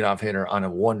is the leadoff hitter on a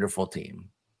wonderful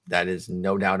team. That is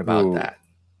no doubt about that.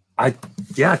 I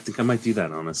think I might do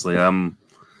that, honestly.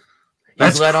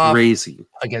 He's led crazy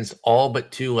off against all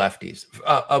but 2 lefties,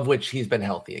 of which he's been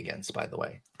healthy against, by the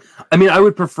way. I mean, I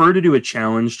would prefer to do a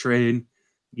challenge trade,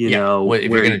 you know.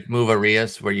 If you're going to move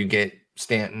Urias, where you get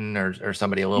Stanton or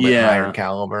somebody a little bit higher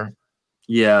caliber.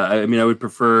 Yeah, I mean, I would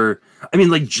prefer. I mean,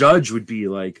 like Judge would be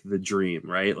like the dream,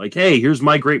 right? Like, hey, here's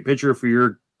my great pitcher for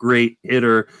your great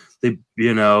hitter.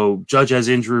 Judge has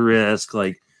injury risk,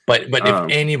 like. But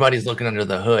if anybody's looking under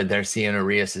the hood, they're seeing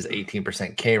Urias'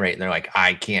 18% K rate, and they're like,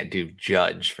 I can't do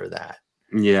Judge for that.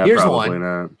 Yeah, probably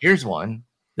not. Here's one.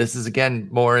 This is, again,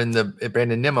 more in the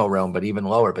Brandon Nimmo realm, but even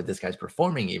lower. But this guy's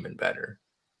performing even better.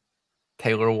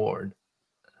 Taylor Ward.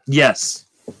 Yes.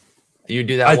 You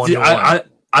do that 1-to-1.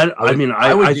 I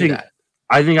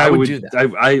think I would do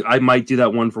that. I might do that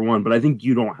 1-for-1, but I think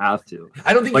you don't have to.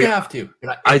 I don't think you have to.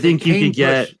 I think you could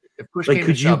get.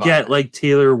 Could you get like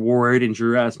Taylor Ward and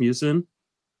Drew Rasmussen?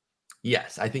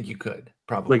 Yes, I think you could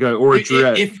probably. Drew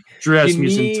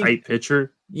Rasmussen type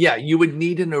pitcher. Yeah, you would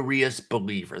need an Urias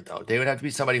believer though. They would have to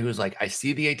be somebody who's like, I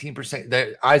see the 18%,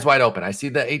 their eyes wide open. I see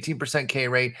the 18% K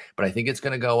rate, but I think it's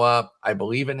going to go up. I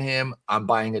believe in him. I'm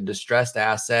buying a distressed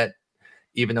asset.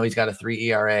 even though he's got a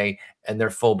 3 ERA, and they're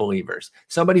full believers.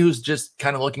 Somebody who's just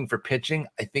kind of looking for pitching,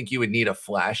 I think you would need a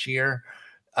flashier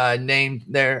name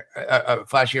there, a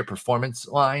flashier performance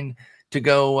line to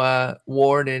go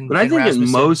Ward and But I think Rasmussen.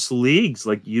 in most leagues,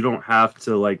 like you don't have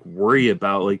to like worry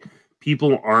about like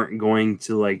people aren't going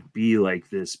to like be like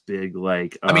this big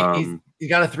like. I mean, he's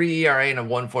got a 3 ERA and a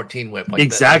 114 WHIP. Like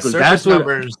exactly. That's what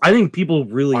I think. People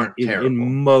really in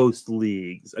most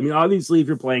leagues. I mean, obviously, if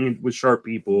you're playing with sharp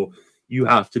people, you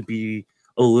have to be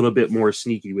a little bit more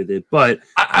sneaky with it. But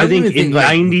I think in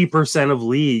 90% of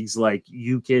leagues, like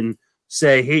you can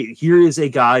say, hey, here is a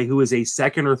guy who is a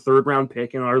 2nd or 3rd round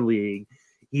pick in our league.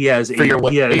 He has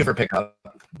waiver pickup.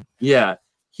 Yeah,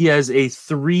 he has a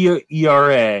 3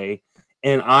 ERA,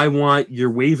 and I want your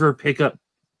waiver pickup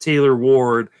Taylor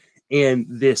Ward and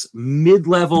this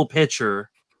mid-level pitcher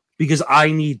because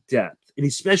I need depth, and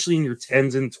especially in your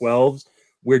 10s and 12s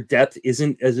where depth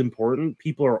isn't as important.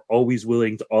 People are always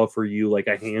willing to offer you like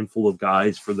a handful of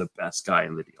guys for the best guy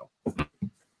in the deal.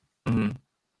 Mm-hmm.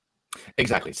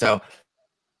 Exactly. So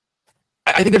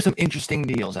I think there's some interesting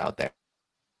deals out there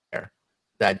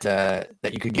that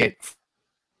you could get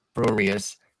for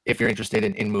Urias if you're interested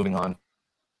in moving on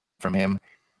from him.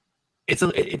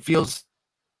 It feels,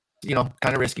 kind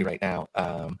of risky right now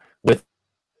with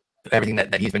everything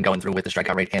that he's been going through with the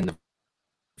strikeout rate and the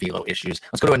velo issues.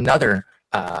 Let's go to another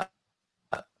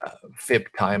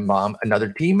FIP time bomb, another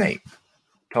teammate,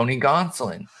 Tony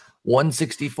Gonsolin.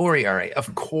 164 ERA.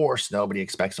 Of course, nobody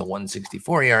expects a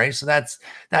 164 ERA, so that's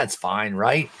fine,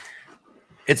 right?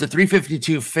 It's a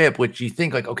 352 FIP, which you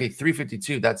think like, okay,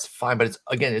 352, that's fine, but it's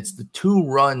the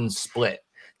 2-run split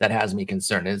that has me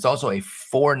concerned. And it's also a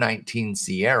 419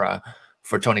 SIERA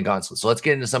for Tony Gonsolin. So let's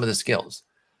get into some of the skills.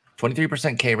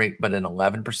 23% K rate, but an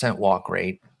 11% walk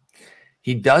rate.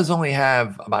 He does only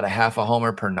have about a half a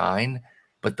homer per 9,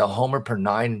 but the homer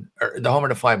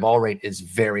to fly ball rate is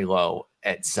very low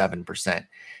at 7%.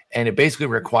 And it basically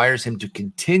requires him to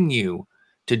continue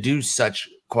to do such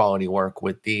quality work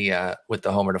with the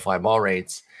homer to fly ball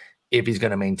rates if he's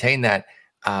going to maintain that.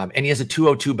 And he has a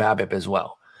 202 BABIP as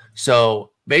well.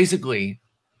 So basically,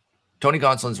 Tony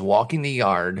Gonsolin's walking the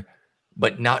yard,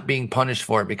 but not being punished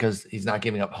for it because he's not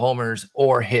giving up homers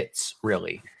or hits,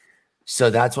 really. So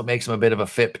that's what makes him a bit of a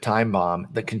FIP time bomb.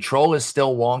 The control is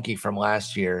still wonky from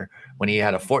last year when he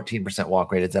had a 14%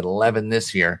 walk rate. It's at 11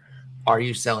 this year. Are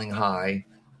you selling high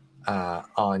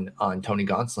on Tony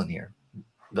Gonsolin here?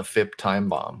 The FIP time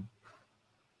bomb.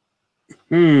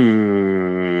 I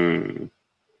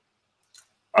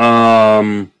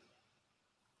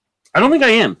don't think I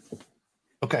am.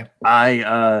 Okay.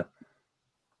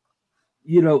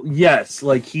 Yes,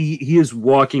 like he is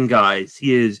walking guys.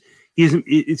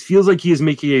 It feels like he is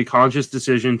making a conscious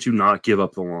decision to not give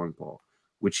up the long ball,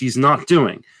 which he's not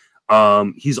doing.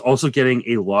 He's also getting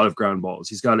a lot of ground balls.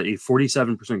 He's got a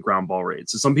 47% ground ball rate.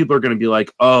 So some people are going to be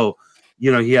like, oh,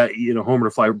 he had, homer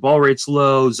to fly ball rate's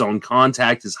low, zone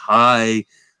contact is high.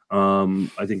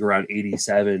 I think around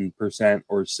 87%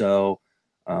 or so.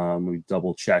 We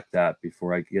double check that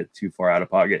before I get too far out of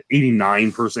pocket.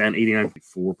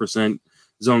 89.4%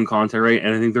 zone contact rate.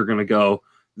 And I think they're going to go,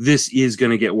 this is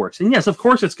going to get worse. And yes, of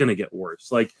course it's going to get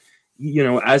worse. Like,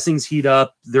 as things heat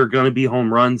up, there are going to be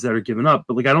home runs that are given up.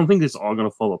 But like, I don't think it's all going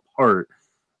to fall apart.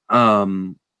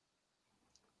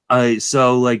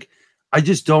 I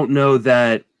just don't know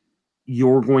that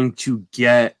you're going to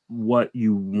get what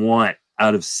you want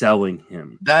out of selling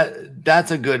him.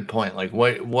 That's a good point. Like,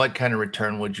 what kind of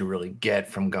return would you really get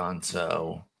from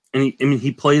Gonzo? And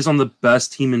he plays on the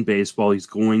best team in baseball. He's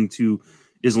going to,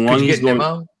 as long as he's going.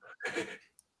 Nimmo?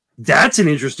 That's an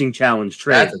interesting challenge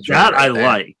trade. That I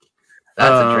like.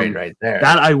 That's a trade right there.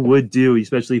 That I would do,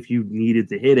 especially if you needed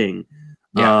the hitting.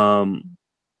 Yeah.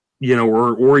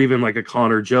 Or even like a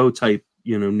Connor Joe type,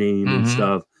 name and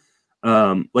stuff.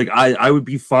 I would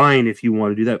be fine if you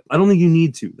want to do that. I don't think you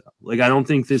need to, though. Like, I don't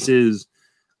think this is,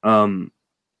 like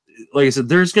I said,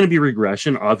 there's going to be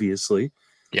regression, obviously.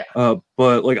 Yeah.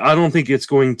 But like, I don't think it's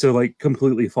going to like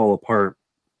completely fall apart.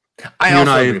 I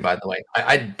also agree, by the way.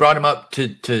 I brought him up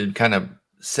to kind of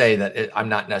say that I'm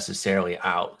not necessarily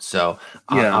out. So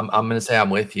yeah. I'm going to say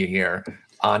I'm with you here.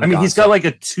 He's got like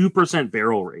a 2%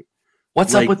 barrel rate.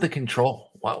 What's up with the control?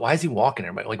 Why is he walking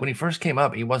everybody? Like when he first came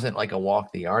up, he wasn't like a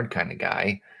walk the yard kind of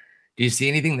guy. Do you see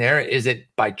anything there? Is it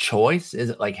by choice? Is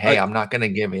it like, hey, I'm not going to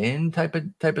give in type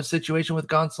of situation with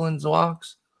Gonsolin's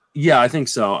walks? Yeah, I think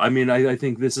so. I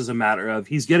think this is a matter of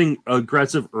he's getting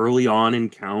aggressive early on in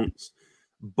counts,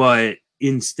 but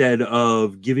instead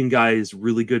of giving guys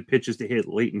really good pitches to hit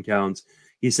late in counts,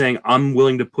 he's saying, I'm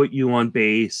willing to put you on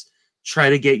base try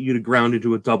to get you to ground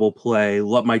into a double play,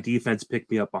 let my defense pick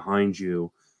me up behind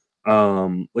you.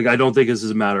 Like, I don't think this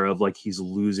is a matter of like he's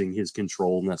losing his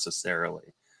control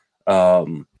necessarily.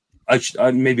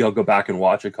 Maybe I'll go back and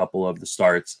watch a couple of the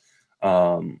starts,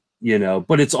 you know,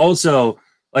 but it's also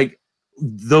like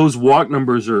those walk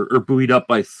numbers are buoyed up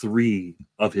by 3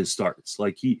 of his starts.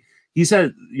 Like he's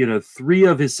had, you know, 3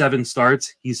 of his 7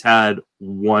 starts, he's had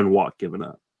 1 walk given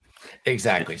up.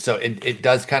 Exactly. So it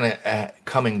does kind of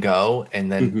come and go,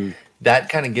 and then that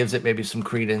kind of gives it maybe some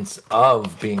credence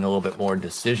of being a little bit more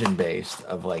decision based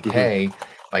of like, hey,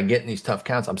 by getting these tough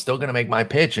counts, I'm still going to make my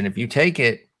pitch, and if you take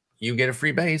it, you get a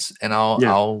free base, and I'll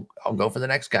go for the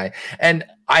next guy. And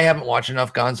I haven't watched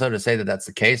enough Gonzo to say that that's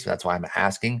the case. That's why I'm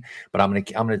asking. But I'm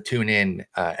gonna tune in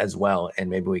as well, and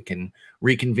maybe we can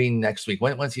reconvene next week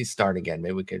once he start again.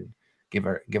 Maybe we could give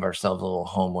ourselves a little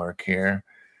homework here.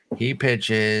 He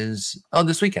pitches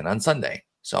this weekend on Sunday,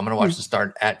 so I'm gonna watch the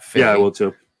start at Philly. Yeah, I will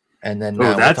too. And then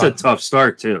that's a tough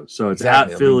start too. So it's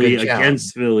at Philly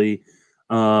against Philly.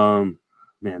 Man,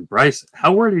 Bryce,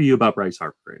 how worried are you about Bryce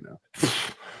Harper right now?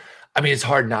 I mean, it's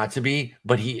hard not to be,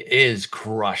 but he is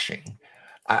crushing.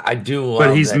 I do love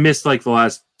but he's that. missed like the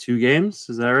last 2 games.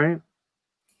 Is that right?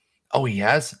 Oh, he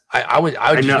has? I would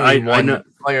won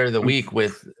player of the week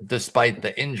despite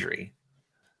the injury.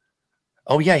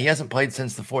 Oh, yeah, he hasn't played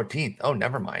since the 14th. Oh,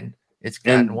 never mind. It's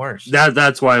gotten worse.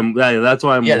 That's why I'm wondering.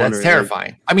 That's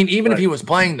terrifying. I mean, even if he was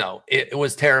playing, though, it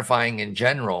was terrifying in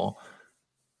general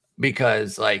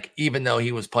because, like, even though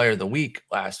he was player of the week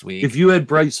last week. If you had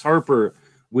Bryce Harper,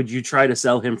 would you try to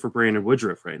sell him for Brandon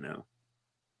Woodruff right now?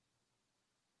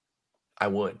 I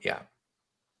would, yeah.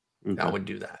 Okay. I would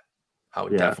do that. I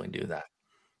would definitely do that.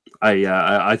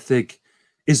 I think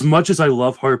as much as I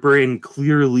love Harper, and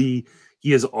clearly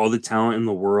he has all the talent in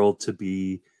the world to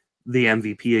be the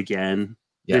MVP again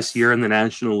this year in the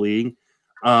National League.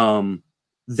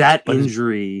 That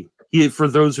injury, for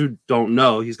those who don't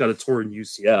know, he's got a torn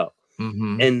UCL.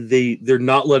 And they're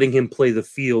not letting him play the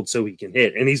field so he can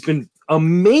hit. And he's been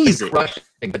amazing. But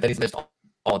then he's missed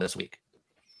all this week.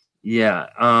 Yeah.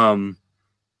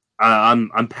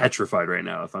 I'm petrified right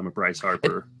now if I'm a Bryce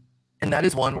Harper. And that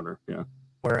is one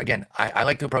where, again, I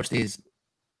like to approach these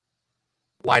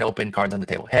wide open cards on the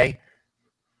table. Hey,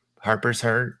 Harper's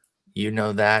hurt. You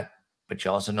know that. But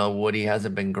you also know Woody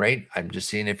hasn't been great. I'm just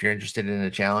seeing if you're interested in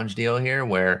a challenge deal here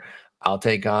where I'll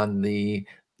take on the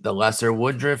lesser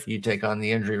Woodruff, you take on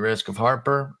the injury risk of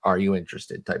Harper. Are you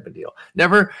interested? Type of deal. I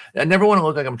never want to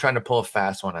look like I'm trying to pull a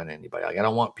fast one on anybody. Like, I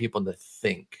don't want people to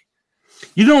think.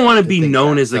 You don't want to be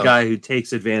known as the guy who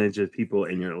takes advantage of people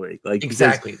in your league. Like,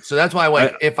 exactly. So that's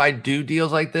why if I do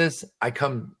deals like this,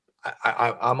 I'm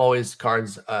always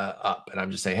cards up, and I'm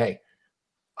just saying, hey,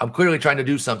 I'm clearly trying to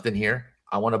do something here.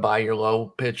 I want to buy your low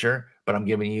pitcher, but I'm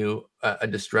giving you a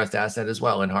distressed asset as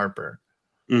well in Harper.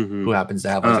 Who happens to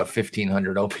have like a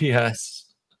 1500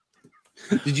 OPS.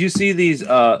 Did you see these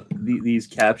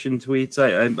caption tweets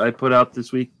I put out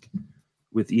this week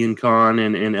with Ian Kahn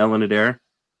and Ellen Adair?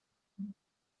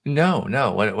 No.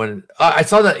 What? I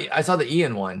saw the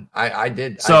Ian one. I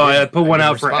did. So I put one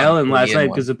out for Ellen last night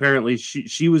because apparently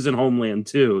she was in Homeland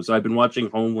too. So I've been watching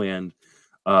Homeland.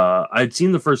 I'd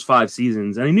seen the first 5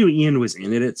 seasons, and I knew Ian was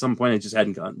in it at some point. I just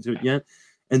hadn't gotten to it yet,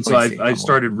 and so I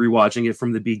started rewatching it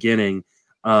from the beginning.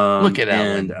 Look at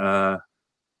Ellen.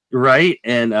 Right?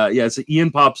 And so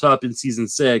Ian pops up in season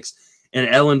 6, and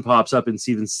Ellen pops up in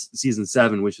season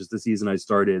 7, which is the season I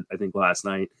started, I think, last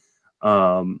night.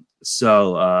 I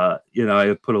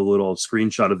put a little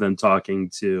screenshot of them talking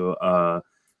to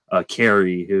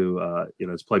Carrie, who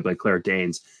is played by Claire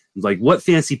Danes. Like, what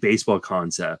fancy baseball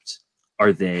concept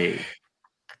are they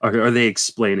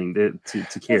explaining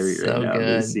to Carrie right now in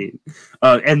this scene?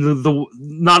 And the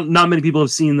not many people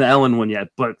have seen the Ellen one yet,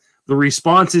 but the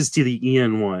responses to the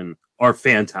Ian one are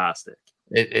fantastic.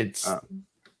 It's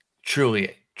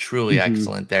truly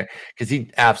excellent there, because he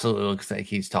absolutely looks like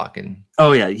he's talking.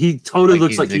 Oh yeah, he totally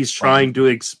looks like he's trying to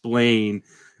explain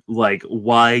like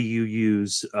why you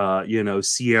use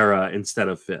Sierra instead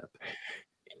of FIP.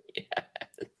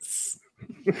 Yes.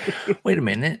 Wait a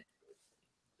minute.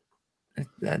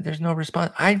 There's no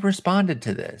response. I responded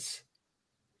to this.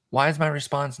 Why is my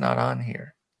response not on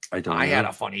here? I had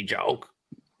a funny joke.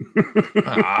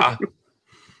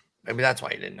 Maybe that's why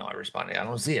you didn't know I responded. I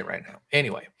don't see it right now.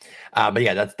 Anyway, but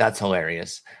yeah, that's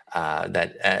hilarious.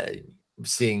 That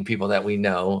seeing people that we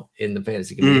know in the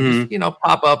fantasy community,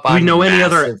 pop up on. We know any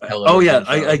other? Oh yeah,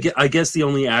 shows. I guess the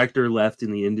only actor left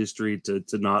in the industry to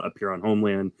not appear on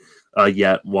Homeland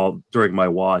yet while during my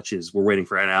watch is we're waiting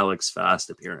for an Alex Fast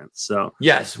appearance. So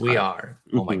yes, we are.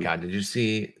 Oh my God. Did you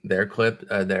see their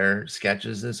their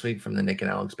sketches this week from the Nick and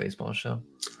Alex baseball show?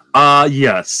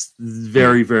 Yes.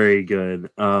 Very, very good.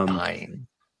 Fine.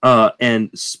 And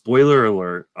spoiler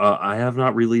alert, I have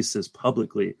not released this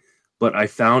publicly, but I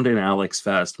found an Alex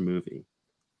Fast movie.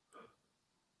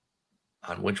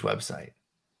 On which website?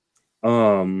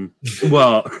 Well,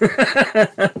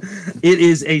 it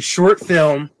is a short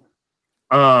film.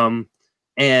 And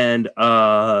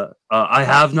I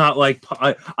have not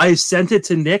I sent it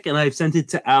to Nick and I've sent it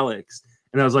to Alex,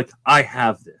 and I was like, I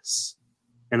have this,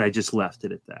 and I just left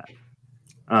it at that.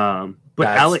 But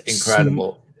that's Alex,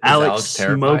 incredible. Alex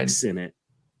smokes in it.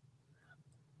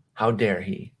 How dare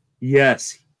he?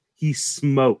 Yes, he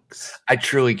smokes. I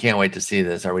truly can't wait to see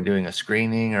this. Are we doing a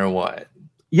screening or what?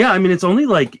 Yeah, I mean, it's only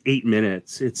like 8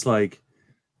 minutes. It's like,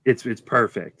 it's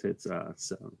perfect. It's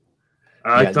so.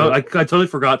 I totally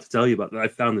forgot to tell you about that. I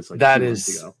found this like that 2 is.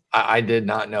 months ago. I did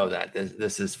not know that.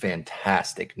 This is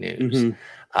fantastic news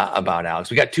about Alex.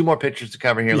 We got 2 more pictures to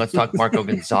cover here. Let's talk Marco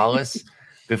Gonzalez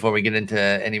before we get into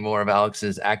any more of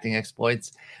Alex's acting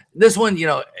exploits. This one,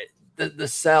 the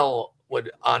sell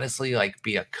would honestly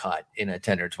be a cut in a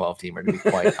 10 or 12 teamer, to be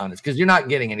quite honest, because you're not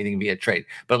getting anything via trade.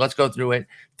 But let's go through it.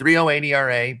 3.08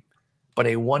 ERA, but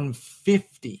a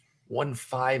 150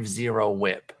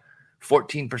 whip,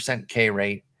 14% K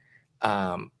rate,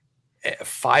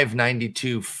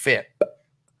 592 FIP.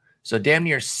 So damn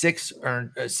near 6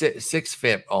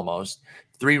 FIP almost.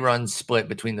 3 runs split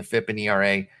between the FIP and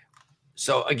ERA.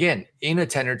 So again, in a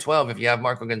 10 or 12, if you have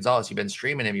Marco Gonzalez, you've been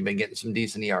streaming him, you've been getting some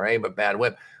decent ERA, but bad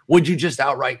whip. Would you just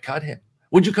outright cut him?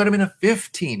 Would you cut him in a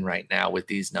 15 right now with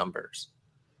these numbers?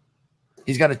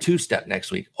 He's got a 2-step next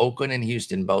week. Oakland and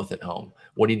Houston both at home.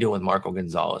 What are you doing with Marco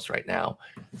Gonzalez right now?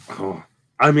 Oh,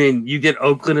 I mean, you get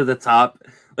Oakland at the top.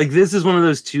 This is one of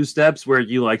those 2 steps where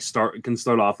you can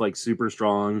start off super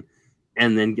strong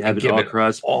and then have it all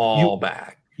crushed. All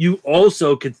back. You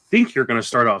also could think you're going to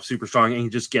start off super strong and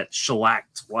you just get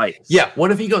shellacked twice. Yeah.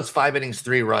 What if he goes 5 innings,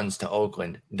 3 runs to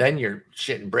Oakland? Then you're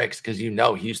shitting bricks because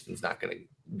Houston's not going to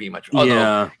be much.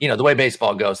 Although, the way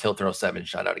baseball goes, he'll throw 7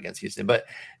 shutout against Houston. But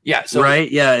yeah, so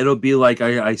right, yeah, it'll be like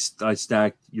I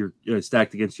stacked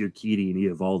against Urquidy, and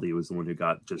Eovaldi was the one who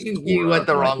got just. You went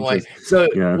the wrong way. So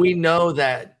we know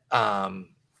that.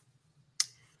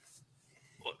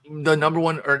 The number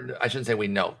one, or I shouldn't say we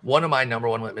know, one of my number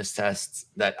one litmus tests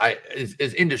that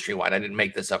is industry wide. I didn't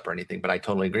make this up or anything, but I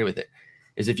totally agree with it.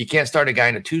 Is if you can't start a guy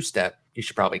in a 2-step, you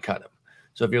should probably cut him.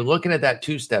 So if you're looking at that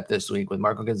 2-step this week with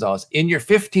Marco Gonzalez in your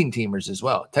 15 teamers as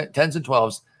well, 10s and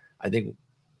 12s, I think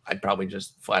I'd probably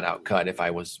just flat out cut if I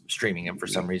was streaming him for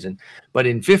some reason. But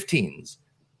in 15s,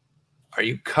 are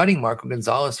you cutting Marco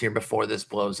Gonzalez here before this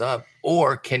blows up,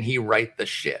 or can he right the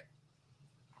ship?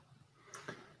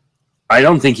 I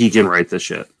don't think he can write the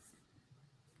shit.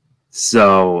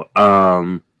 So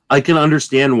I can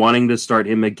understand wanting to start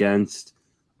him against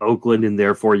Oakland and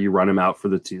therefore you run him out for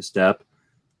the 2-step.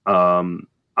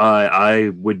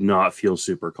 I would not feel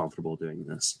super comfortable doing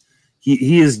this.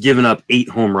 He has given up 8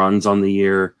 home runs on the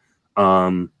year.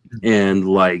 And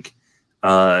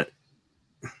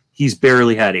he's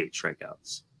barely had 8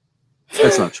 strikeouts.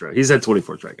 That's not true. He's had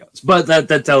 24 strikeouts, but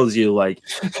that tells you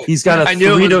he's got a. I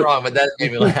knew it was wrong, but that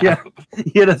made me laugh. Yeah,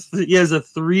 he has a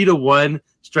 3-to-1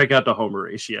 strikeout to homer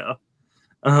ratio,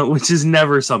 which is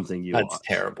never something you want. That's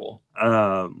terrible.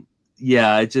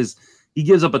 Yeah, he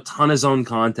gives up a ton of zone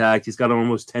contact. He's got an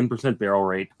almost 10% barrel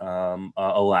rate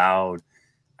allowed.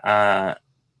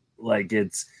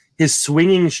 His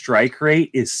swinging strike rate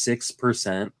is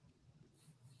 6%.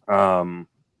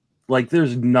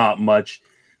 There's not much.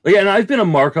 And I've been a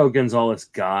Marco Gonzalez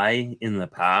guy in the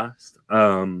past,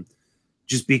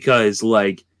 just because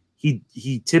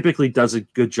he typically does a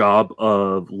good job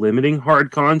of limiting hard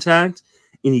contact,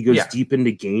 and he goes deep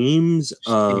into games.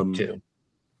 Too.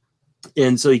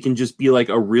 And so he can just be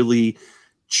a really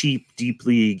cheap, deep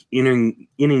league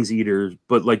innings eater.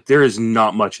 But there is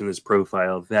not much in this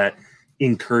profile that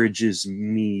encourages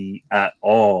me at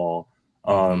all.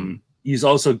 He's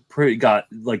also got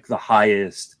the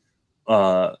highest.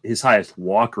 His highest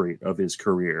walk rate of his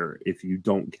career, if you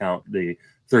don't count the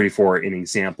 34 inning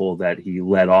sample that he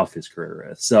led off his career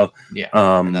with. So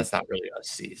and that's not really a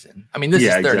season. I mean, this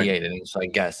is 38 innings, so I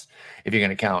guess if you're going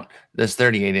to count this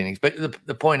 38 innings, but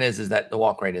the point is that the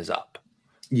walk rate is up.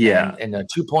 Yeah, and a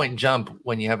 2-point jump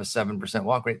when you have a 7%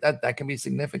 walk rate that can be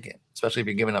significant, especially if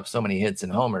you're giving up so many hits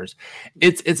and homers.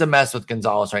 It's a mess with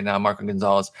Gonzalez right now, Marco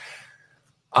Gonzalez.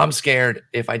 I'm scared.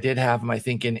 If I did have him, I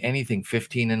think in anything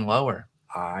 15 and lower,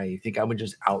 I think I would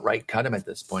just outright cut him at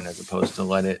this point, as opposed to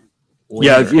let it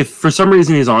Yeah, if for some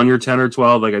reason he's on your 10 or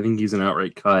 12, like I think he's an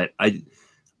outright cut.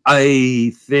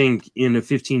 I think in a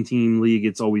 15-team league,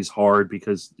 it's always hard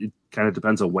because it kind of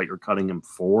depends on what you're cutting him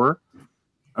for.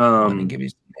 Let me give you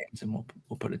some names and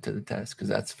we'll put it to the test because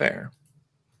that's fair.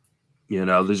 You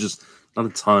know, there's just not a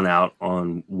ton out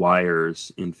on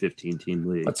wires in 15-team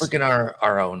leagues. Let's look at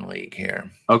our own league here.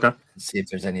 Okay. See if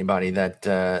there's anybody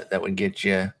that would get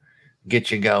you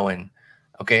going.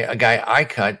 Okay, a guy I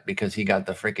cut because he got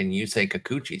the freaking Yusei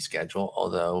Kikuchi schedule,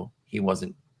 although he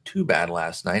wasn't too bad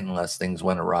last night unless things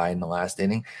went awry in the last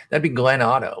inning. That'd be Glenn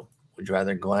Otto. Would you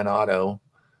rather Glenn Otto?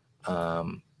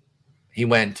 He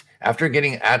went after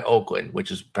getting at Oakland, which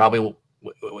is probably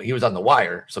he was on the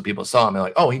wire, so people saw him and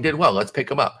like, oh, he did well. Let's pick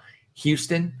him up.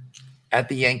 Houston at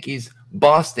the Yankees,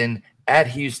 Boston at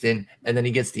Houston, and then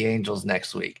he gets the Angels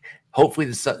next week. Hopefully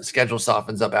the schedule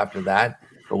softens up after that.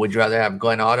 But would you rather have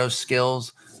Glenn Otto's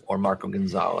skills or Marco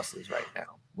Gonzalez's right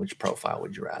now? Which profile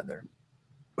would you rather?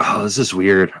 Oh, this is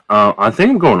weird. I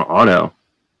think I'm going Otto.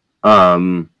 I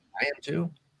am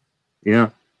too.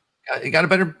 Yeah. He got a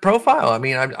better profile. I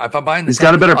mean, if I'm buying this, he's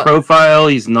got a better profile.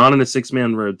 He's not in a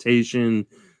 6-man rotation.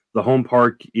 The home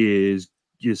park is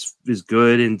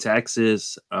good in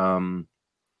Texas. And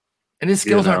his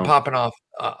skills aren't popping off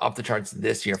the charts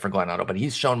this year for Glenn Otto, but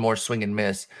he's shown more swing and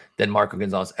miss than Marco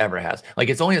Gonzalez ever has. Like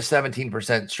it's only a 17%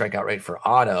 strikeout rate for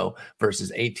Otto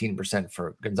versus 18%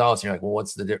 for Gonzalez. And you're like, well,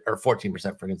 what's or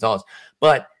 14% for Gonzalez,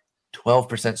 but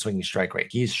 12% swinging strike rate.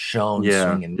 He's shown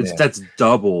swing and miss. That's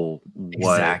double what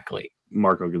exactly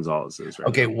Marco Gonzalez is. Right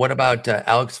okay, now. What about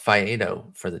Alex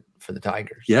Faedo for the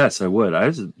Tigers? Yes, I would.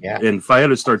 And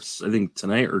Faedo starts, I think,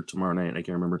 tonight or tomorrow night. I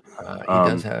can't remember. He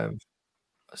does have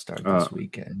a start this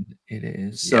weekend. It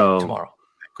is tomorrow.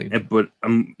 Cleveland. But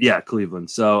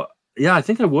Cleveland. So I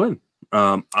think I would.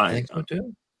 I think so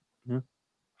too. Yeah.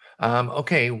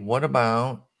 Okay, what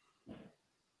about?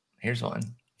 Here's one.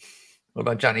 What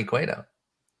about Johnny Cueto?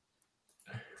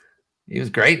 He was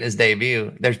great in his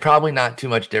debut. There's probably not too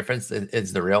much difference.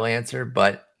 Is the real answer,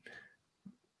 but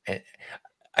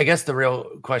I guess the real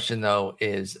question though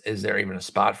is there even a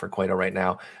spot for Cueto right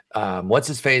now? What's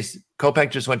his face?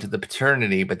 Kopech just went to the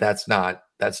paternity, but that's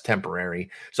temporary.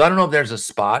 So I don't know if there's a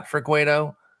spot for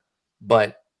Cueto,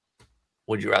 but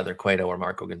would you rather Cueto or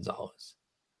Marco Gonzalez?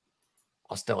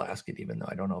 I'll still ask it, even though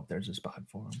I don't know if there's a spot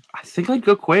for him. I think I'd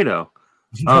go Cueto.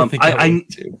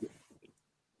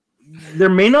 There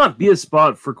may not be a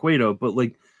spot for Cueto, but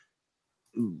like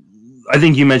I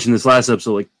think you mentioned this last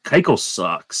episode. Like Keuchel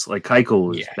sucks. Like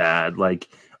Keuchel is bad. Like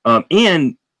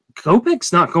and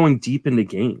Kopech's not going deep into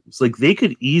games. Like they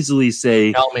could easily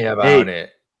say, "Tell me about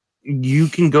it." You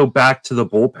can go back to the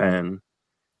bullpen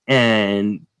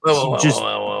and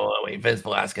wait. Vince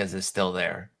Velasquez is still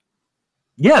there.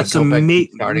 Yeah, and so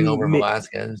starting over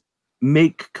Velasquez.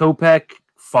 Make Kopech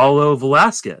follow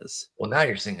Velasquez. Well, now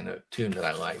you're singing a tune that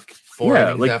I like. 4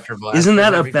 innings after Velasquez. Isn't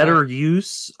that a better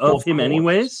use of him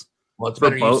anyways? Well, it's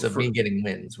better use of me getting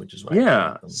wins, which is why.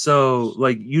 Yeah, so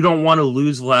like you don't want to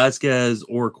lose Velasquez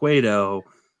or Cueto,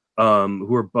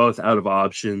 who are both out of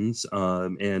options,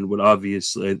 and would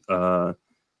obviously, and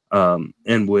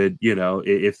would,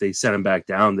 if they sent him back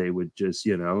down, they would just,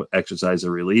 exercise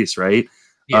a release, right?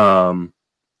 Yeah.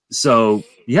 So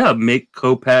make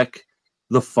Kopech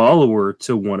the follower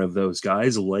to one of those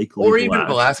guys, likely, or even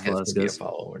Velasquez could be a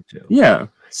follower too. Yeah,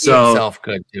 so himself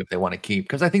could too if they want to keep,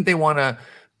 because I think they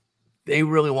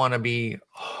really want to be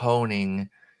honing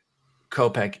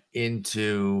Kopech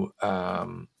into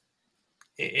an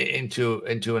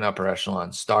upper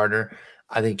echelon starter.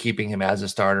 I think keeping him as a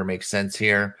starter makes sense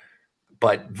here,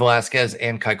 but Velasquez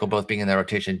and Keuchel both being in that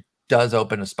rotation does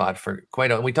open a spot for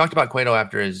Cueto. And we talked about Cueto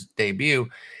after his debut.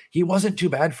 He wasn't too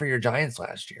bad for your Giants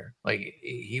last year. Like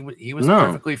he was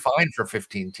perfectly fine for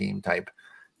 15-team type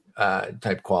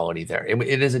quality there.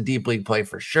 It is a deep league play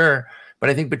for sure, but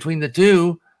I think between the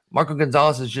two, Marco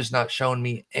Gonzalez has just not shown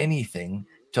me anything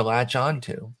to latch on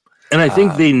to. And I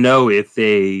think they know if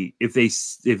they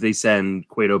send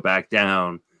Cueto back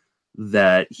down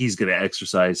that he's going to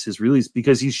exercise his release,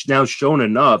 because he's now shown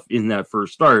enough in that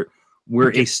first start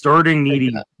where a starting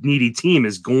needy team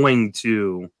is going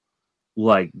to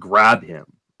like grab him.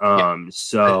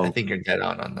 So I think you're dead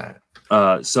on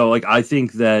that. So like I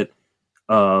think that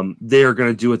they're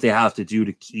going to do what they have to do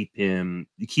to keep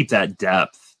that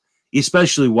depth,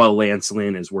 especially while Lance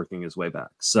Lynn is working his way back.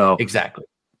 So exactly.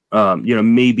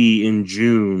 Maybe in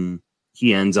June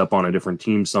he ends up on a different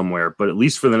team somewhere, but at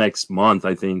least for the next month,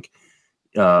 I think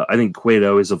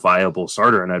Cueto is a viable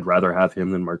starter, and I'd rather have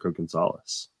him than Marco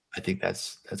Gonzalez. I think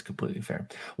that's completely fair.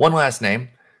 One last name,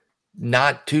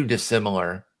 not too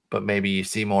dissimilar but maybe you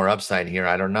see more upside here.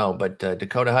 I don't know. But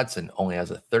Dakota Hudson only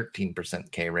has a 13%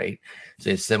 K rate. So he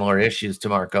has similar issues to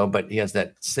Marco, but he has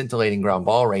that scintillating ground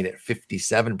ball rate at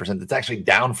 57%. That's actually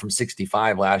down from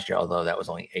 65 last year, although that was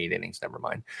only 8 innings. Never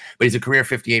mind. But he's a career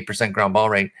 58% ground ball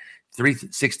rate,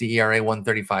 360 ERA,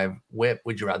 135 whip.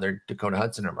 Would you rather Dakota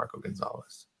Hudson or Marco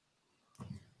Gonzalez?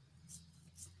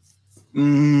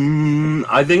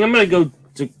 I think I'm going to go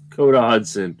Dakota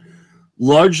Hudson.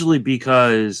 Largely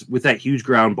because with that huge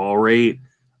ground ball rate,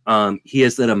 he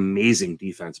has that amazing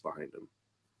defense behind him.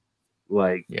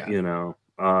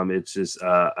 It's just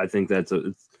I think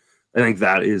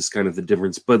that is kind of the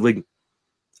difference. But like,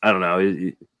 I don't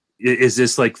know, is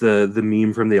this like the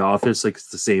meme from The Office? Like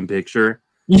it's the same picture.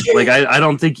 Like I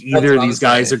don't think either of these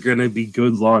guys are going to be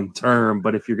good long term.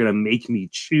 But if you're going to make me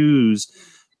choose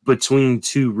between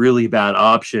two really bad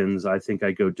options, I think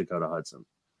I go Dakota Hudson.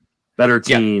 Better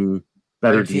team. Yeah.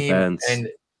 Better defense. And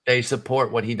they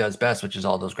support what he does best, which is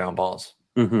all those ground balls.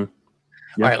 Mm-hmm. Yep.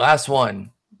 All right, last one.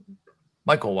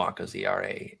 Michael Wacha's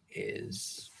ERA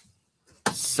is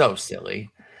so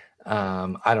silly.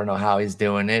 I don't know how he's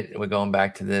doing it. We're going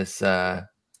back to this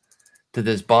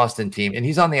Boston team, and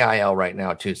he's on the IL right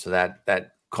now too, so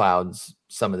that clouds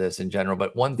some of this in general.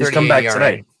 But 138 he's come back ERA.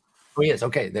 Today. Oh, he is.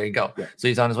 Okay, there you go. Yeah. So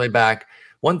he's on his way back.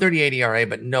 138 ERA,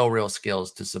 but no real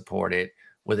skills to support it,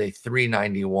 with a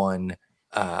 391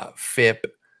 FIP.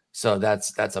 So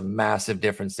that's a massive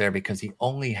difference there, because he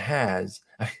only has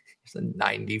a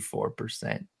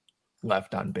 94%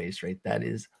 left on base rate. That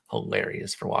is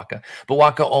hilarious for Wacha. But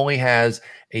Wacha only has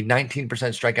a 19%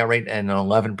 strikeout rate and an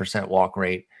 11% walk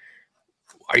rate.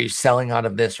 Are you selling out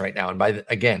of this right now? And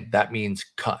again, that means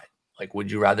cut. Like,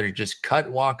 would you rather just cut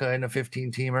Wacha in a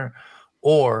 15-teamer,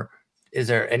 or is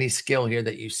there any skill here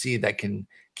that you see that can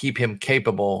keep him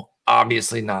capable?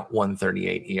 Obviously not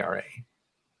 138 ERA.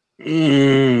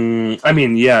 He's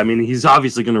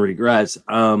obviously going to regress.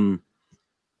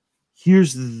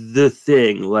 Here's the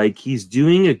thing. Like, he's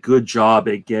doing a good job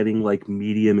at getting like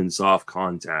medium and soft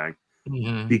contact,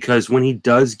 because when he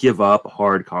does give up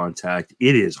hard contact,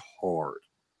 it is hard.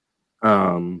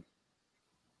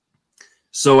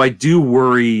 So I do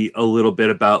worry a little bit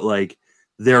about like,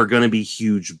 there are going to be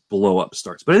huge blow up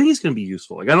starts, but I think he's going to be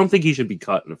useful. Like, I don't think he should be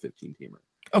cut in a 15-teamer.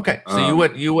 Okay, so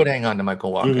you would hang on to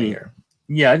Michael Wacha here.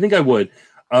 Yeah, I think I would.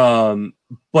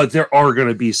 But there are going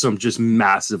to be some just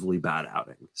massively bad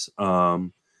outings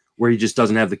where he just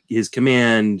doesn't have his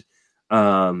command,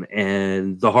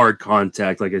 and the hard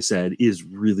contact, like I said, is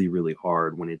really, really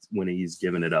hard when he's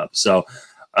giving it up. So,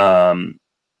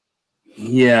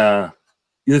 yeah,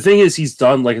 the thing is, he's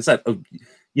done, like I said,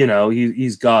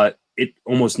 he's got it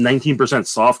almost 19%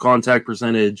 soft contact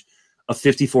percentage, a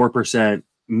 54%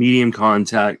 medium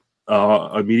contact,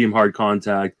 a medium hard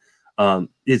contact. And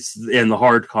the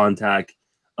hard contact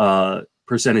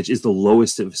percentage is the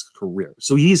lowest of his career.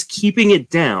 So he's keeping it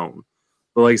down.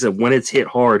 But like I said, when it's hit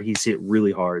hard, he's hit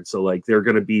really hard. So like, there are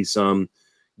going to be some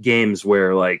games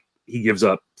where like he gives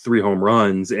up 3 home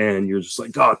runs and you're just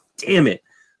like, God damn it.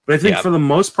 But I think for the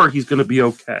most part, he's going to be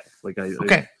okay. Like I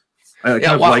kind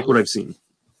of like what I've seen.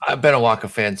 I've been a Wacha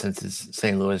fan since his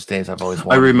St. Louis days. I've always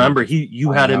wanted. I remember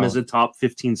you had him as a top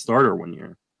 15 starter one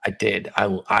year. I did.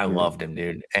 I loved him,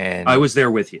 dude. And I was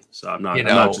there with you, so I'm not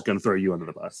just going to throw you under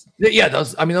the bus. Yeah,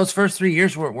 those first 3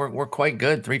 years were quite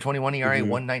good. 321 ERA,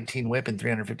 119 WHIP, and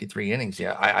 353 innings.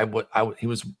 Yeah, he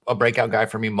was a breakout guy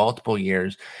for me multiple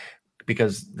years,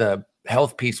 because the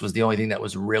health piece was the only thing that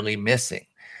was really missing.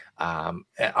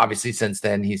 Obviously, since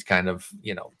then he's kind of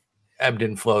ebbed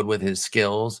and flowed with his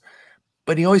skills,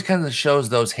 but he always kind of shows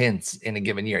those hints in a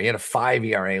given year. He had a 5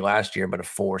 ERA last year, but a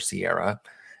 4 SIERA.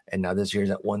 And now this year's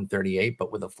at 138,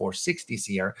 but with a 460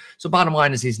 SIERA. So bottom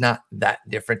line is, he's not that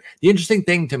different. The interesting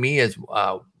thing to me is,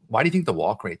 why do you think the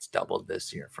walk rate's doubled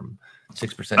this year from 6%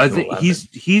 to 11%? I think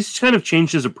he's kind of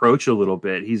changed his approach a little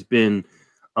bit. He's been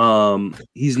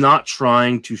he's not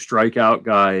trying to strike out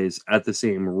guys at the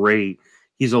same rate.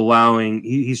 He's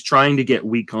trying to get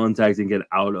weak contact and get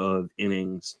out of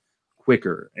innings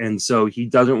quicker. And so he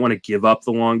doesn't want to give up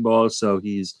the long ball. So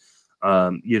he's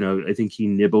I think he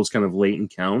nibbles kind of late in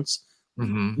counts,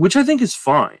 which I think is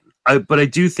fine. But I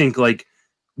do think, like,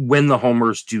 when the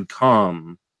homers do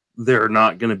come, they're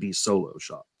not going to be solo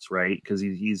shots, right? Because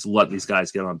he's letting these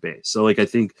guys get on base. So, like, I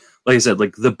think, like I said,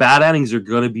 like, the bad outings are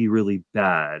going to be really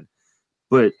bad,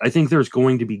 but I think there's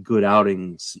going to be good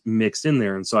outings mixed in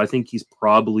there. And so I think he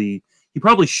probably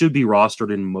should be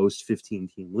rostered in most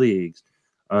 15-team leagues.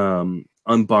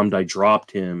 I'm bummed I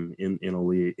dropped him in a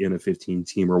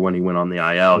 15-teamer when he went on the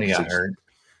IL. He got hurt.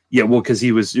 Yeah, well, because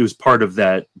it was part of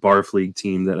that Barf League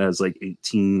team that has like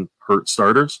 18 hurt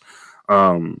starters.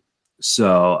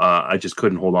 So I just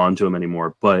couldn't hold on to him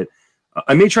anymore. But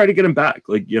I may try to get him back.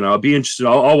 Like, I'll be interested.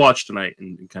 I'll watch tonight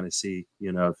and kind of see,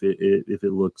 if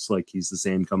it looks like he's the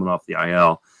same coming off the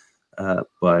IL.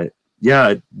 But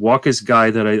yeah, Walker's a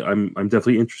guy that I'm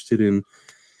definitely interested in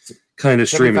kind of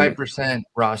streaming. 75%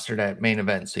 rostered at main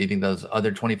event. So you think those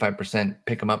other 25%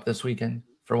 pick him up this weekend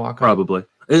for Walker? Probably,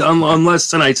 unless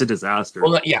tonight's a disaster.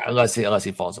 Well, yeah, unless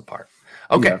he falls apart.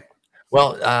 Okay. Yeah.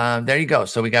 Well, there you go.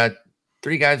 So we got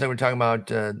 3 guys that we're talking about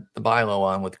the buy low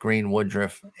on with Green,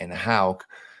 Woodruff, and Houck.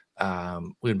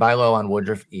 We'd buy low on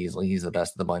Woodruff easily. He's the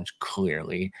best of the bunch,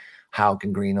 clearly. Houck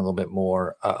and Green a little bit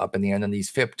more up in the end. And these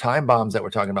FIP time bombs that we're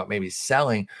talking about maybe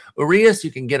selling. Urias,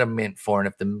 you can get a mint for, and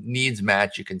if the needs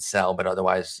match, you can sell. But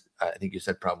otherwise, I think you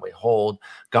said probably hold.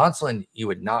 Gonsolin, you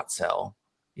would not sell.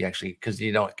 You actually, because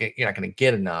you're not going to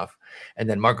get enough. And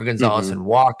then Marco Gonzalez and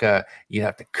Waka, you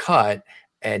have to cut.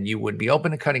 And you would be open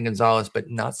to cutting Gonzalez,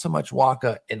 but not so much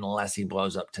Waka unless he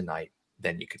blows up tonight.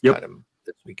 Then you could cut him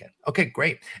this weekend. Okay,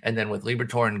 great. And then with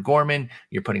Liberatore and Gorman,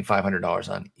 you're putting $500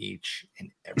 on each and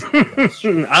every.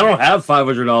 I don't have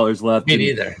 $500 left. Me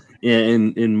neither.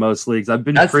 In most leagues, I've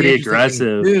been pretty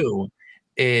aggressive. Thing too,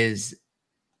 is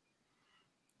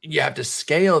you have to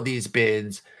scale these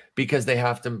bids because they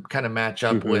have to kind of match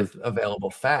up with available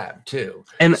fab too.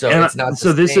 And so it's not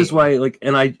so this is why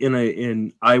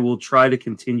I will try to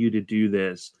continue to do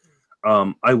this.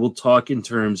 I will talk in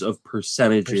terms of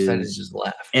percentages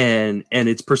left. And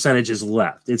it's percentages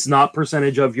left. It's not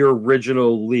percentage of your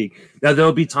original league. Now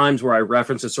there'll be times where I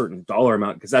reference a certain dollar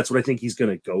amount because that's what I think he's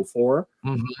going to go for.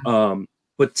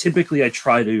 But typically I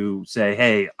try to say,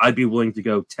 hey, I'd be willing to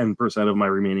go 10% of my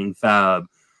remaining fab,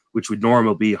 which would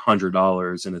normally be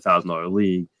 $100 in a $1,000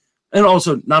 league. And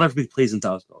also, not everybody plays in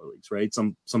 $1,000 leagues, right?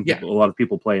 Some people, a lot of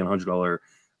people play in $100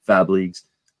 fab leagues,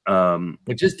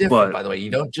 which is different, by the way. You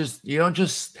don't just. People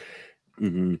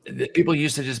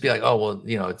used to just be like, oh well,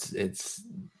 it's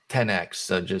 10x,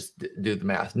 so just do the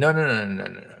math. No.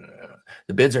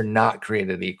 The bids are not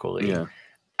created equally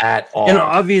at all. And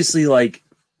obviously, like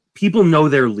people know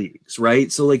their leagues,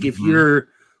 right? So, like if you're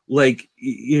like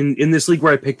in this league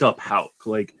where I picked up Houck,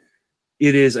 like.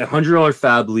 It is a $100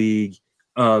 fab league.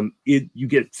 You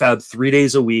get fab 3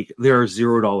 days a week. There are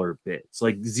 $0 bids.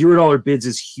 Like $0 bids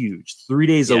is huge. 3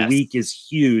 days a week is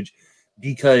huge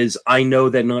because I know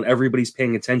that not everybody's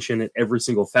paying attention at every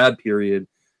single fab period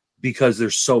because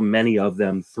there's so many of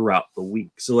them throughout the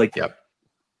week. So like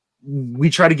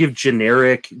we try to give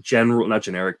general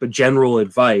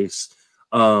advice.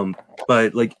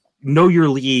 But like know your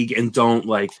league and don't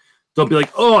be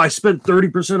like, oh, I spent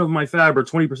 30% of my fab or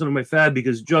 20% of my fab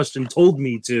because Justin told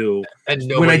me to. And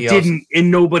when I didn't,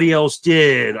 and nobody else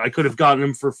did. I could have gotten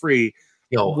them for free.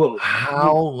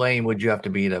 How lame would you have to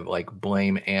be to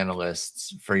blame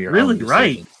analysts for your own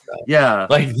right? Yeah,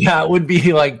 that would be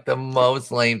the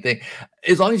most lame thing.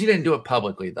 As long as you didn't do it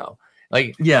publicly, though.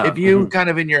 If you kind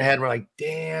of in your head were like,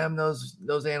 damn, those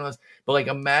analysts. But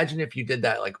imagine if you did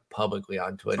that publicly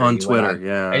on Twitter. On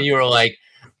Twitter, and you were like,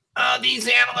 these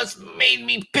analysts made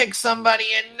me pick somebody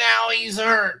and now he's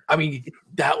hurt. I mean,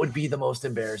 that would be the most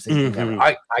embarrassing thing ever.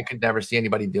 I could never see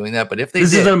anybody doing that, but if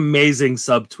this is an amazing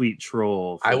subtweet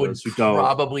troll. I would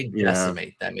probably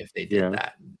decimate them if they did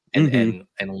that and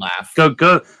laugh.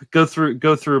 Go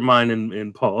through mine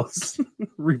and Paul's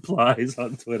replies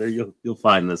on Twitter. You'll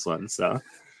find this one. So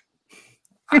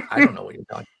I don't know what you're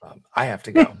talking about. I have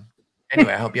to go.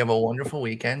 Anyway, I hope you have a wonderful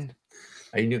weekend.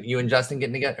 Are you and Justin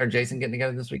getting together, or Jason getting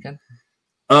together this weekend?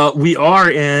 We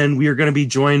are, and we are going to be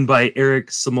joined by Eric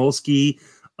Samolsky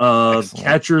of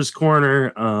Catcher's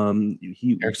Corner.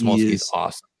 Eric Samolsky is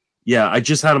awesome. Yeah, I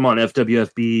just had him on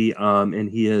FWFB, and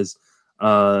he is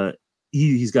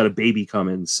he's got a baby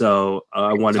coming, so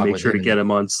I want to make sure to get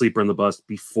him on Sleeper in the Bus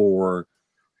before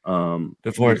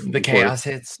the chaos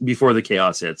hits. Before the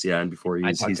chaos hits, yeah, and before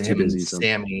he's too busy.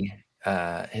 Sammy,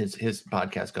 his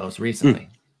podcast goes recently.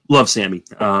 Love Sammy.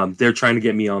 They're trying to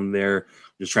get me on there.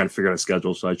 Just trying to figure out a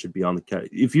schedule, so I should be on the.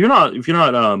 If you're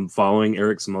not following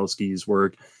Eric Samolsky's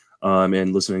work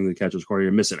and listening to the Catcher's Corner,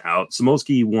 you're missing out.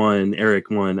 Samolsky won. Eric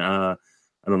won. I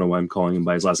don't know why I'm calling him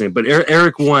by his last name, but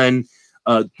Eric won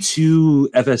 2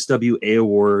 FSWA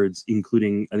awards,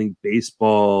 including I think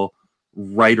Baseball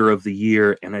Writer of the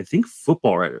Year and I think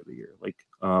Football Writer of the Year.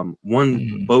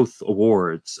 Won both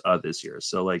awards this year.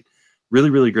 So really,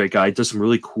 really great guy. Does some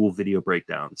really cool video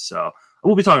breakdowns. So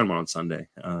we'll be talking about on Sunday.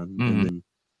 And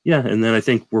then I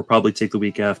think we'll probably take the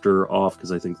week after off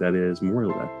because I think that is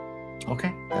Memorial Day.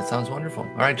 Okay, that sounds wonderful.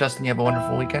 All right, Justin, you have a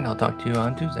wonderful weekend. I'll talk to you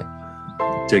on Tuesday.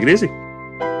 Take it easy.